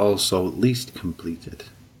percentage, also least completed?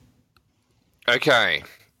 Okay.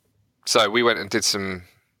 So we went and did some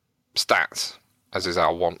stats, as is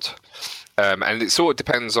our wont. And it sort of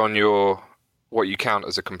depends on what you count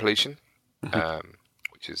as a completion,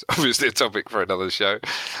 which is obviously a topic for another show.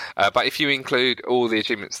 But if you include all the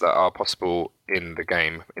achievements that are possible in the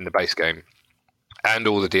game, in the base game, and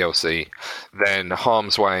all the DLC, then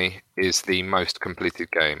Harm's Way is the most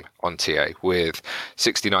completed game on TA with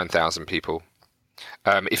 69,000 people.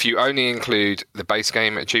 If you only include the base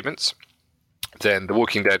game achievements, then The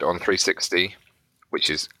Walking Dead on 360, which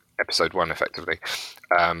is episode 1 effectively,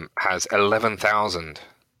 has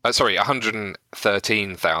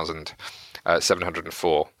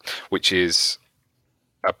 113,704, which is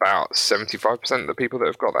about 75% of the people that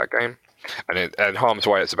have got that game. And Harm's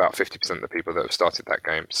Way, it's about 50% of the people that have started that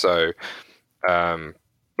game. So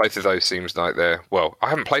both of those seems like they're... Well, I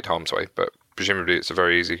haven't played Harm's Way, but presumably it's a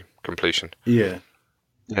very easy completion. Yeah.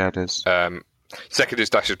 Yeah, it is. Second is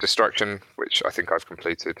Dash of Destruction, which I think I've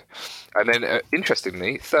completed. And then,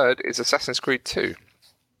 interestingly, third is Assassin's Creed 2,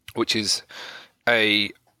 which is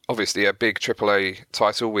obviously a big AAA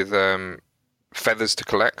title with feathers to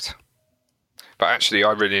collect. But actually,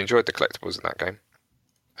 I really enjoyed the collectibles in that game,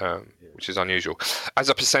 which is unusual. As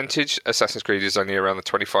a percentage, Assassin's Creed is only around the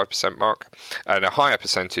 25% mark, and a higher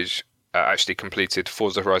percentage actually completed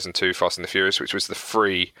Forza Horizon 2 Fast and the Furious, which was the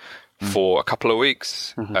free for a couple of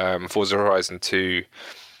weeks. Forza Horizon 2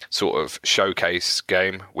 sort of showcase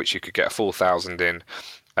game, which you could get a full 1,000 in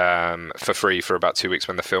for free for about 2 weeks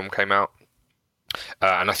when the film came out.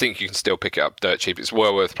 And I think you can still pick it up dirt cheap. It's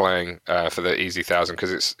well worth playing for the easy 1,000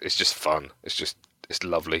 because it's just fun. It's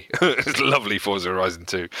lovely. It's lovely Forza Horizon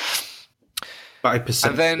 2. By percentage,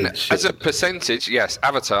 and then as a percentage, yes,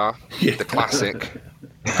 Avatar, the classic.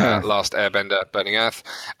 Last Airbender, Burning Earth,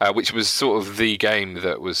 which was sort of the game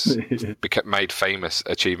that was made famous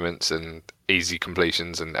achievements and easy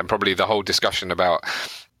completions, and probably the whole discussion about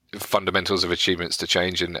fundamentals of achievements to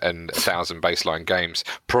change and 1,000 baseline games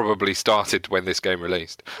probably started when this game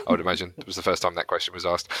released. I would imagine it was the first time that question was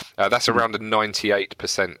asked. That's around a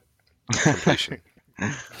 98% completion.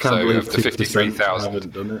 So of the 53,000,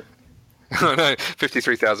 haven't done it. no,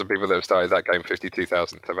 53,000 people that have started that game,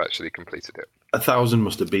 52,000 have actually completed it. 1,000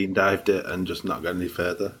 must have been dived it and just not got any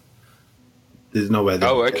further. There's no way.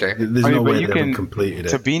 Okay. There's no way they haven't completed it.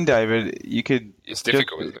 To bean dive it, you could. It's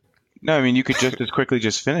difficult, isn't it? No, I mean you could just as quickly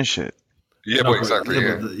just finish it. Yeah, well, exactly.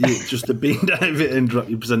 Yeah. Just to bean dive it and drop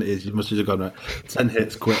your percentage, you must have just gone right. 10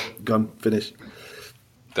 hits, quit, gone, finish.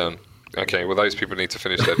 Done. Okay, well, those people need to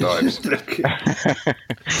finish their dives. And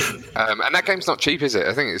that game's not cheap, is it?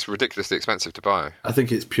 I think it's ridiculously expensive to buy. I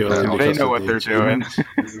think it's purely because they know what they're doing.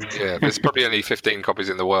 Yeah, there's probably only 15 copies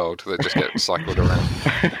in the world that just get cycled around.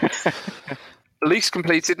 Least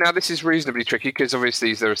completed. Now, this is reasonably tricky because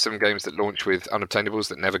obviously there are some games that launch with unobtainables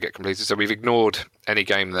that never get completed. So we've ignored any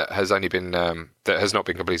game that has only been that has not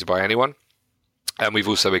been completed by anyone. And we've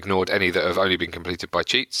also ignored any that have only been completed by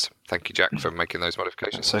cheats. Thank you, Jack, for making those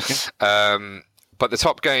modifications. But the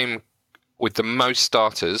top game with the most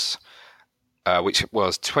starters, which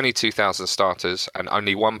was 22,000 starters, and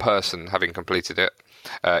only one person having completed it,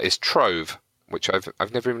 is Trove, which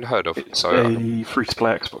I've never even heard of. It's a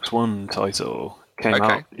free-to-play Xbox One title. Came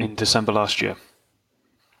out in December last year.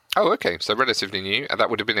 Oh, okay. So relatively new. And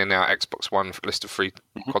that would have been in our Xbox One list of free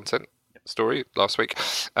content story last week.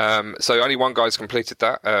 So only one guy's completed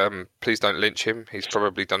that. Please don't lynch him. He's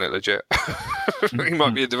probably done it legit. He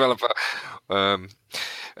might be a developer. And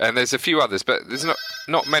there's a few others, but there's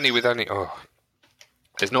not many with only.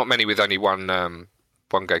 There's not many with only one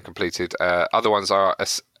game completed. Other ones are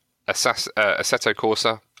Assetto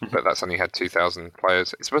Corsa, but that's only had 2,000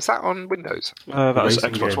 players. Was that on Windows? That was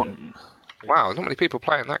Xbox One. Wow, not many people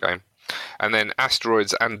playing that game. And then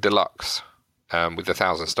Asteroids and Deluxe. With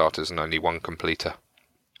 1,000 starters and only one completer.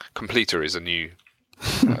 Completer is a new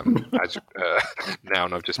noun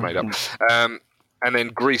I've just made up. And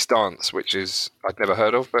then Grease Dance, which is I'd never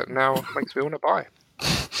heard of, but now makes me want to buy.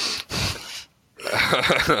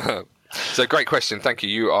 So great question. Thank you.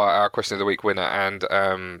 You are our question of the week winner, and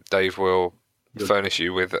Dave will furnish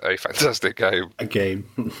you with a fantastic game. A game.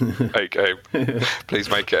 A game. Please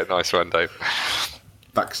make it a nice one, Dave.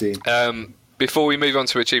 Vaccine. Before we move on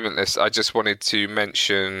to achievement list, I just wanted to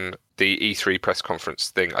mention the E3 press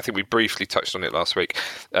conference thing. I think we briefly touched on it last week,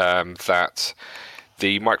 that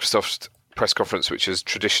the Microsoft press conference, which has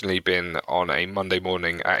traditionally been on a Monday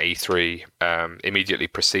morning at E3, immediately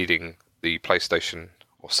preceding the PlayStation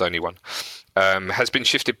or Sony one, has been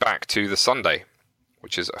shifted back to the Sunday,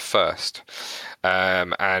 which is a first.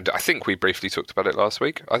 And I think we briefly talked about it last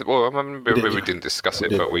week. We didn't discuss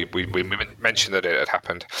it, but we mentioned that it had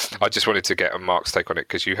happened. I just wanted to get a Mark's take on it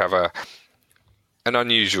because you have an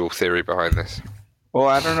unusual theory behind this. Well,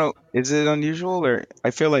 I don't know. Is it unusual, or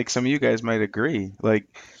I feel like some of you guys might agree. Like,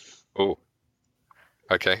 Oh,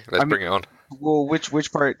 okay, I let's mean, bring it on. well,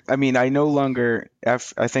 which part? I mean, I no longer. I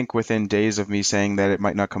think within days of me saying that it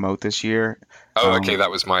might not come out this year. Oh, okay, Um,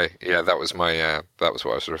 that was that was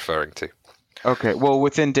what I was referring to. okay. Well,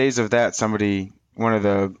 within days of that, somebody, one of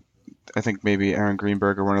the, I think maybe Aaron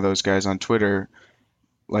Greenberg or one of those guys on Twitter,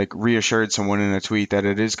 like reassured someone in a tweet that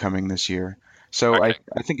it is coming this year. So Okay.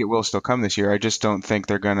 I think it will still come this year. I just don't think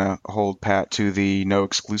they're gonna hold pat to the no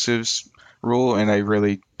exclusives rule, and I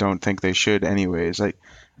really don't think they should anyways.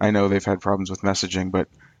 I know they've had problems with messaging, but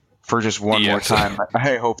for just one more Yes. time,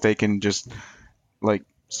 I hope they can just like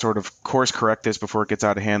sort of course correct this before it gets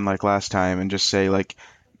out of hand like last time and just say like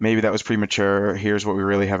maybe that was premature. Here's what we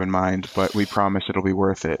really have in mind, but we promise it'll be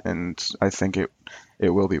worth it, and I think it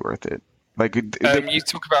will be worth it. Like You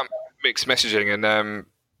talk about mixed messaging, and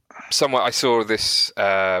somewhat I saw this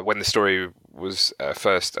when the story was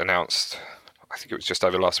first announced. I think it was just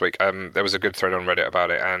over last week. There was a good thread on Reddit about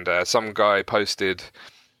it, and some guy posted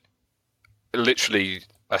literally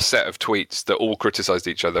a set of tweets that all criticized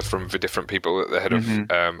each other from the different people at the head of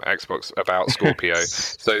Xbox about Scorpio.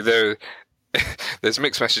 So there's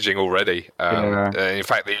mixed messaging already. In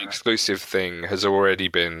fact, the exclusive thing has already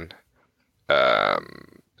been.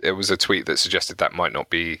 It was a tweet that suggested that might not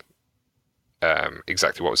be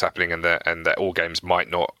exactly what was happening, and that all games might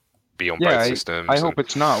not be on both systems. I hope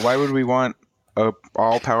it's not. Why would we want a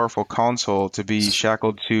all-powerful console to be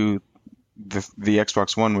shackled to the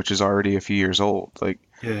Xbox One, which is already a few years old? Like,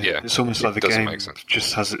 Yeah, it's almost like the doesn't game make sense.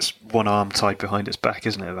 just has its one arm tied behind its back,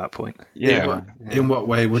 isn't it? At that point, In what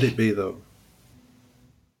way would it be though?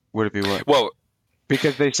 would it be what? Well,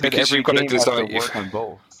 Because they said because every you've got to game has to design- work on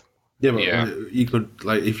both. Yeah, but Yeah. you could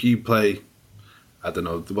like if you play, I don't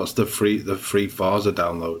know, what's the free Forza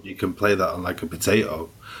download? You can play that on like a potato,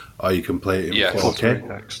 or you can play it in Yeah. 4K.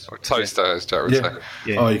 or toaster, as Jared would Yeah. say.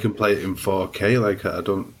 Yeah. Or you can play it in 4K. Like I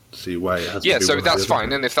don't see why it has Yeah, to be so one or that's the other.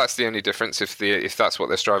 fine. And if that's the only difference, if that's what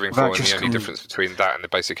they're striving for, That and the just only comes- difference between that and the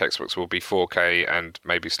basic Xbox will be 4K and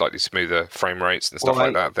maybe slightly smoother frame rates and stuff Well,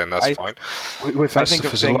 like that, then that's I- fine. with I that think stuff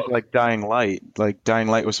of as a things lot. like Dying Light. Like Dying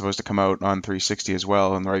Light was supposed to come out on 360 as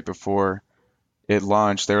well, and right before it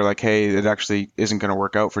launched, they were like, "Hey, it actually isn't going to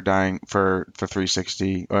work out for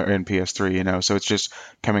 360 and PS3, you know. So it's just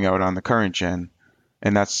coming out on the current gen."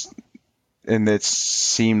 And it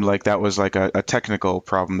seemed like that was like a technical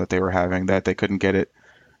problem that they were having, that they couldn't get it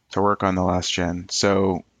to work on the last gen.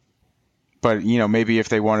 So, but you know, maybe if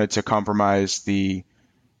they wanted to compromise the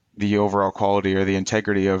overall quality or the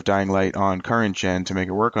integrity of Dying Light on current gen to make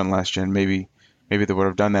it work on last gen, maybe they would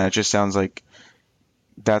have done that. It just sounds like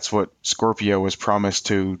that's what Scorpio was promised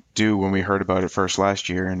to do when we heard about it first last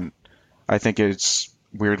year, and I think it's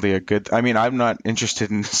weirdly a good. I mean, I'm not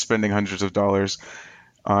interested in spending hundreds of dollars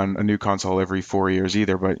on a new console every 4 years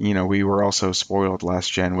either, but you know, we were also spoiled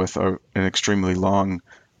last gen with an extremely long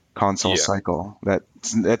console Yeah. cycle. That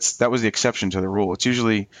was the exception to the rule. It's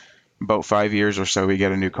usually about 5 years or so we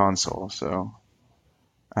get a new console. So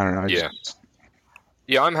I don't know. Yeah.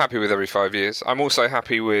 Yeah, I'm happy with every 5 years. I'm also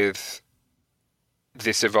happy with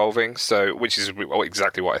this evolving, so which is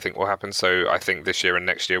exactly what I think will happen. So I think this year and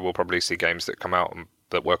next year we'll probably see games that come out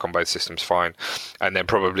that work on both systems fine, and then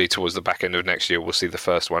probably towards the back end of next year we'll see the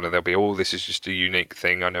first one, and there'll be, oh, this is just a unique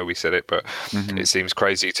thing. I know we said it, but it seems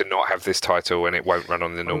crazy to not have this title and it won't run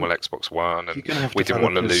on the normal Xbox One, and You're going to have we didn't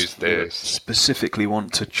want to developers lose that this. specifically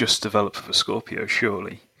want to just develop for Scorpio,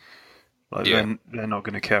 surely. Like Yeah. they're not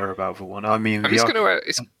going to care about the one. I mean, And it's going to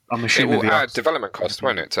I'm it assuming will the add development cost,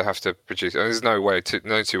 won't it, to have to produce? And there's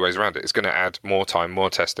no two ways around it. It's going to add more time, more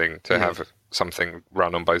testing to have something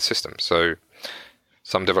run on both systems. So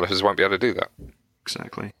some developers won't be able to do that.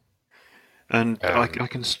 Exactly. And I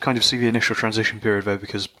can kind of see the initial transition period there,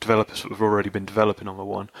 because developers have already been developing on the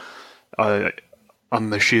one.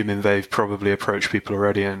 I'm assuming they've probably approached people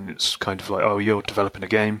already, and it's kind of like, oh, you're developing a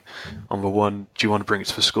game on the one. Do you want to bring it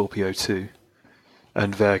to the Scorpio too?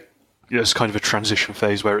 And it's kind of a transition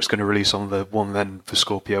phase where it's going to release on the one, then the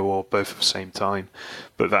Scorpio, or both at the same time.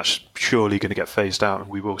 But that's surely going to get phased out, and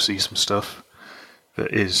we will see some stuff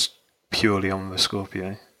that is purely on the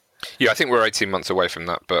Scorpio. Yeah, I think we're 18 months away from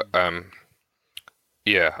that, but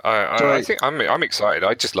yeah, I think I'm excited.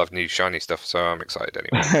 I just love new shiny stuff, so I'm excited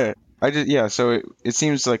anyway. So it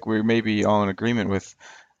seems like we're maybe all in agreement with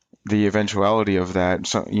the eventuality of that.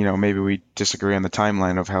 So, you know, maybe we disagree on the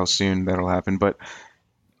timeline of how soon that'll happen, but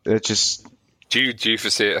it just. Do you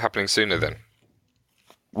foresee it happening sooner then?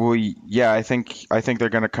 Well, yeah, I think they're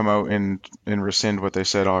going to come out and rescind what they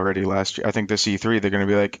said already last year. I think this E3 they're going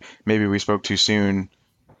to be like, maybe we spoke too soon.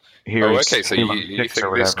 here's okay. So Halo you 6 think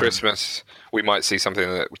or this whatever. Christmas we might see something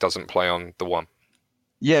that doesn't play on the One?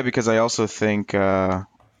 Yeah, because I also think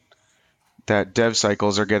that dev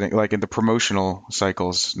cycles are getting, like in the promotional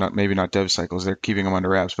cycles, maybe not dev cycles, they're keeping them under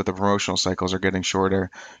wraps, but the promotional cycles are getting shorter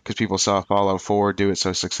because people saw Fallout 4 do it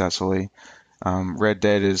so successfully. Red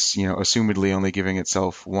Dead is, assumedly only giving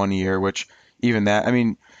itself 1 year, which even that, I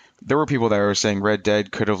mean, there were people that were saying Red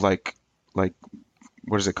Dead could have like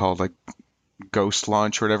what is it called, like ghost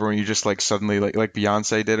launch or whatever, when you just like suddenly like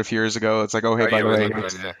Beyonce did a few years ago. It's like, oh hey, by the way,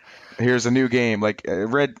 here's a new game. Like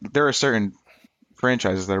there are certain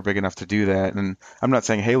franchises that are big enough to do that, and I'm not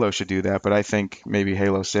saying Halo should do that, but I think maybe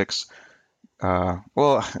Halo 6. Well,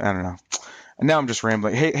 I don't know. Now I'm just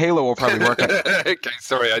rambling. Halo will probably work on. Okay,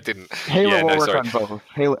 sorry, I didn't. Halo will work on both.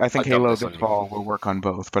 I think Halo this fall will work on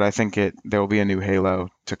both, but I think there will be a new Halo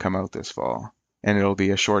to come out this fall, and it'll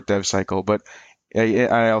be a short dev cycle. But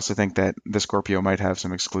I also think that the Scorpio might have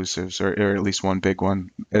some exclusives, or at least one big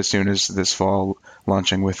one, as soon as this fall,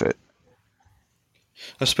 launching with it.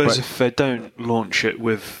 I suppose if they don't launch it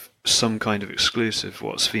with some kind of exclusive,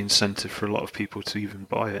 what's the incentive for a lot of people to even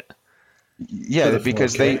buy it? Yeah,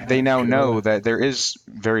 because they now know that there is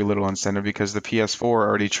very little incentive, because the PS4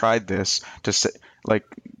 already tried this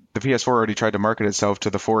the PS4 already tried to market itself to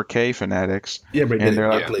the 4K fanatics. Yeah, but it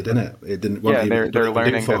didn't it? It didn't. Yeah, they're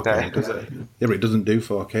learning 4K, does it? Yeah, but it doesn't do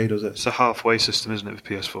 4K, does it? It's a halfway system, isn't it?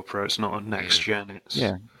 The PS4 Pro. It's not a next gen.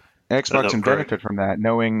 Yeah. Xbox can benefit from that,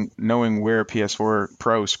 knowing where PS4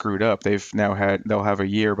 Pro screwed up. They'll have a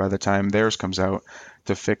year by the time theirs comes out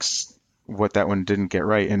to fix what that one didn't get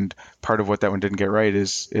right, and part of what that one didn't get right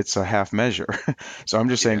is it's a half measure. So I'm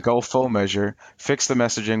just saying, go full measure, fix the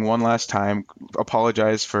messaging one last time,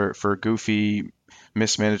 apologize for goofy,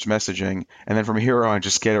 mismanaged messaging, and then from here on,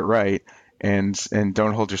 just get it right, and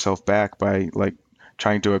don't hold yourself back by like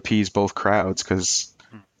trying to appease both crowds, because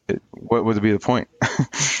what would be the point?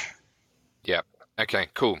 Yeah. Okay,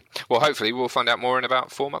 cool. Well, hopefully we'll find out more in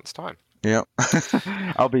about 4 months' time. Yep.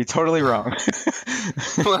 I'll be totally wrong.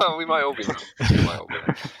 Well, we might all be wrong.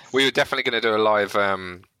 We were definitely going to do a live,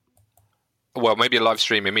 maybe a live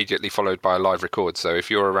stream immediately followed by a live record. So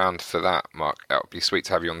if you're around for that, Mark, that would be sweet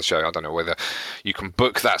to have you on the show. I don't know whether you can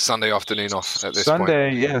book that Sunday afternoon off at this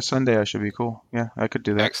point. Sunday I should be cool. Yeah, I could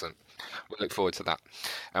do that. Excellent. We look forward to that.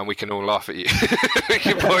 And we can all laugh at you. We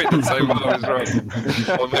can point and say, well, I was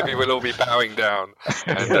wrong. Or maybe we'll all be bowing down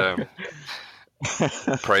and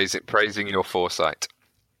praising your foresight.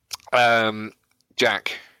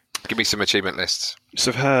 Jack, give me some achievement lists.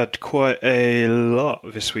 So I've had quite a lot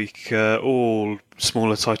this week, all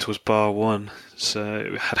smaller titles bar one. So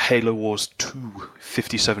we had Halo Wars 2,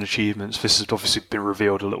 57 achievements. This has obviously been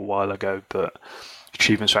revealed a little while ago, but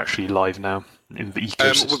achievements are actually live now in the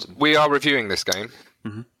ecosystem. We are reviewing this game.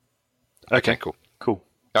 Mm-hmm. Okay, cool.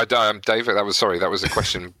 David, that was a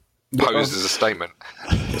question posed as a statement.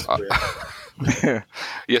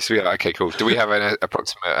 Yes, we are. Okay, cool. Do we have an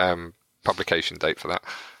approximate publication date for that?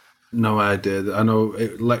 No idea. I know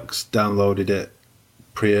Lex downloaded it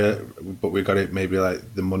but we got it maybe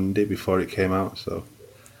like the Monday before it came out. So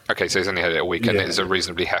okay, so he's only had it a week, and it's a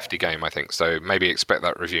reasonably hefty game, I think. So maybe expect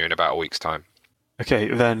that review in about a week's time. Okay,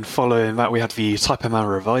 then following that, we had the Type of Man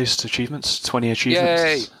Revised achievements, 20 achievements.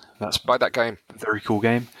 Yay! That's buy that game. Very cool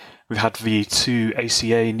game. We've had the 2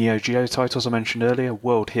 ACA Neo Geo titles I mentioned earlier,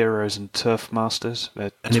 World Heroes and Turf Masters.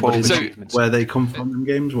 12 achievements. Where they come from in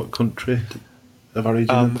games? What country of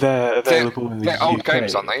origin? They're available in the UK. They're old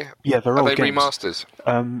games, aren't they? Yeah, they're old games. Are they remasters?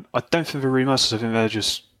 I don't think they're remasters. I think they're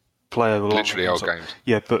just playable. Literally old games.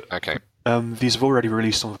 Yeah, but okay. These have already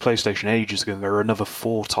released on the PlayStation ages ago. There are another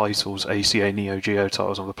 4 titles, ACA Neo Geo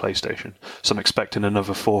titles on the PlayStation. So I'm expecting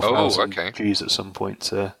another 4,000 Gs at some point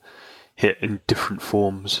to hit in different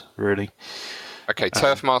forms, really. Okay,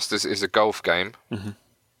 Turf Masters is a golf game,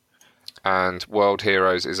 and World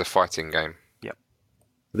Heroes is a fighting game. Yep.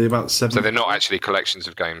 Are they about 7? So they're not actually collections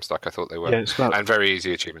of games like I thought they were. Yeah, it's about and very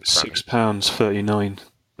easy achievements. £6.39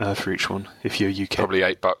 for each one, if you're UK. Probably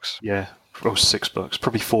 $8. Yeah. Or $6,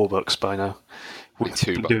 probably $4 by now. We've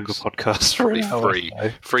been doing a podcast for an hour.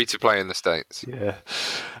 Free to play in the States. Yeah.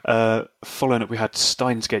 Following up, we had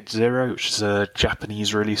Steins Gate Zero, which is a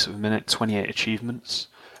Japanese release of a minute, 28 achievements.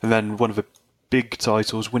 And then one of the big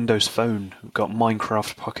titles, Windows Phone, got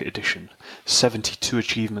Minecraft Pocket Edition, 72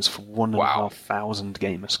 achievements for 1,500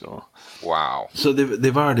 gamer score. Wow. So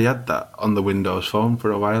they've already had that on the Windows Phone for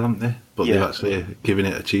a while, haven't they? But they've actually given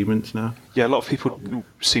it achievements now. Yeah, a lot of people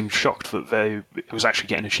seemed shocked that it was actually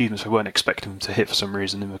getting achievements. They weren't expecting them to hit for some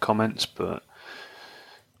reason in the comments, but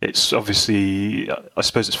it's obviously, I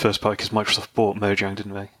suppose it's first part because Microsoft bought Mojang,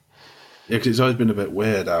 didn't they? Yeah, because it's always been a bit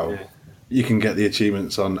weird how you can get the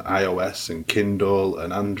achievements on iOS and Kindle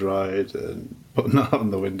and Android, but not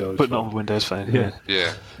on the Windows. But not on Windows Phone. Yeah.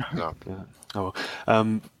 Yeah. No. Yeah. Oh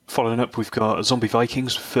well. Following up, we've got Zombie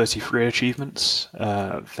Vikings, 33 achievements.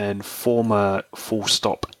 Then former Full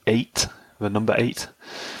Stop 8, the number 8.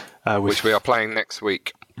 Which we are playing next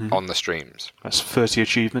week on the streams. That's 30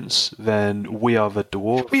 achievements. Then We Are the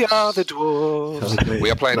Dwarves. We Are the Dwarves.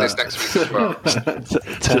 We are playing this next week as well. 10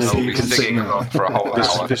 We'll be singing along for a whole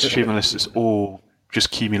hour. This achievement list is all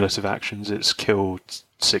just cumulative actions. It's killed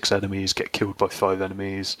 6 enemies, get killed by 5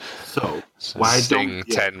 enemies. So why Sting don't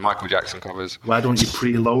 10 Michael Jackson covers. Why don't you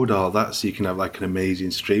preload all that so you can have like an amazing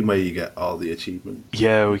stream where you get all the achievements?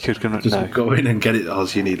 Yeah, we could Just go in and get it all.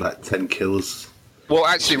 So you need like 10 kills. Well,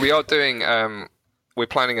 actually, we are doing. We're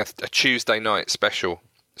planning a Tuesday night special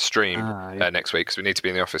stream next week because we need to be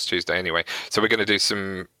in the office Tuesday anyway. So we're going to do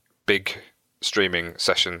some big streaming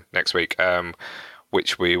session next week,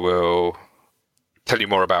 which we will tell you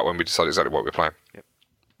more about when we decide exactly what we're playing. Yep.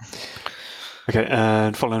 Okay,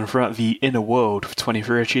 and following throughout the Inner World with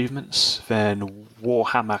 23 achievements, then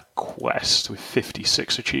Warhammer Quest with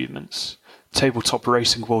 56 achievements, Tabletop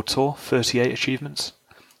Racing World Tour, 38 achievements.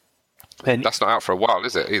 Then, that's not out for a while,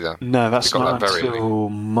 is it, either? No, that's not until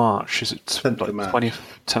March. Is it 10th of March.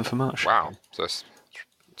 10th of March? Wow, so that's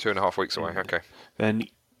 2.5 weeks away. Okay. Then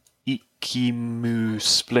Ikimu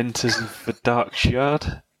Splinters of the Dark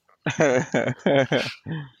Shard. 21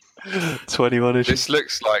 achievements. This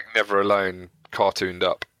looks like Never Alone cartooned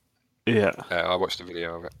up. Yeah. I watched a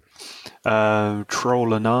video of it.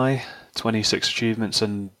 Troll and I, 26 achievements,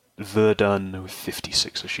 and Verdun with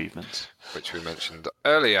 56 achievements. Which we mentioned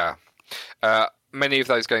earlier. Many of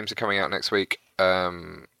those games are coming out next week.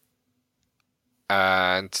 And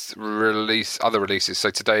other releases. So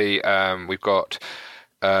today we've got...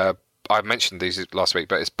 I mentioned these last week,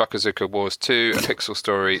 but it's Bazooka Wars 2, A Pixel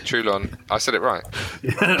Story, Trulon. I said it right.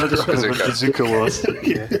 Bazooka Wars.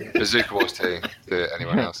 Yeah. Bazooka Wars 2. To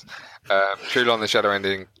anyone else. Trulon, The Shadow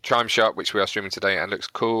Ending, Chime Shop, which we are streaming today and looks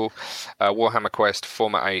cool. Warhammer Quest,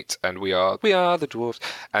 Format 8, and We Are the Dwarves.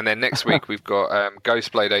 And then next week we've got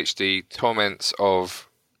Ghostblade HD, Torment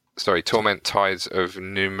Tides of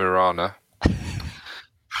Numerana.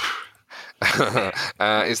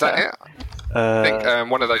 Is that it? I think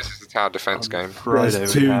one of those is the tower defense game.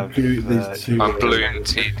 There's two. Bloom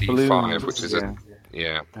TD5, which is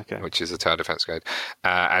which is a tower defense game,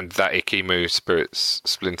 and that Ikimu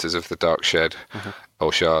Splinters of the Dark Shed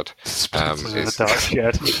or Shard. Splinters of the Dark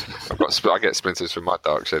Shed. I get splinters from my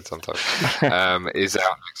Dark Shed sometimes. Is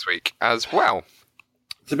out next week as well.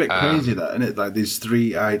 It's a bit crazy that, isn't it? Like there's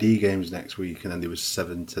 3 ID games next week, and then there was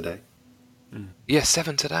 7 today. Yeah,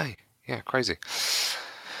 7 today. Yeah, crazy.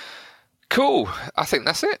 Cool. I think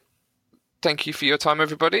that's it. Thank you for your time,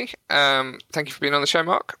 everybody. Thank you for being on the show,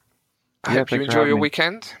 Mark. I hope you enjoy your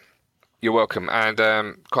weekend. You're welcome. And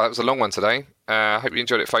that was a long one today. I hope you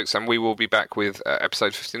enjoyed it, folks. And we will be back with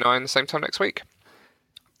episode 59 the same time next week.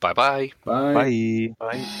 Bye-bye. Bye. Bye.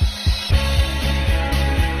 Bye.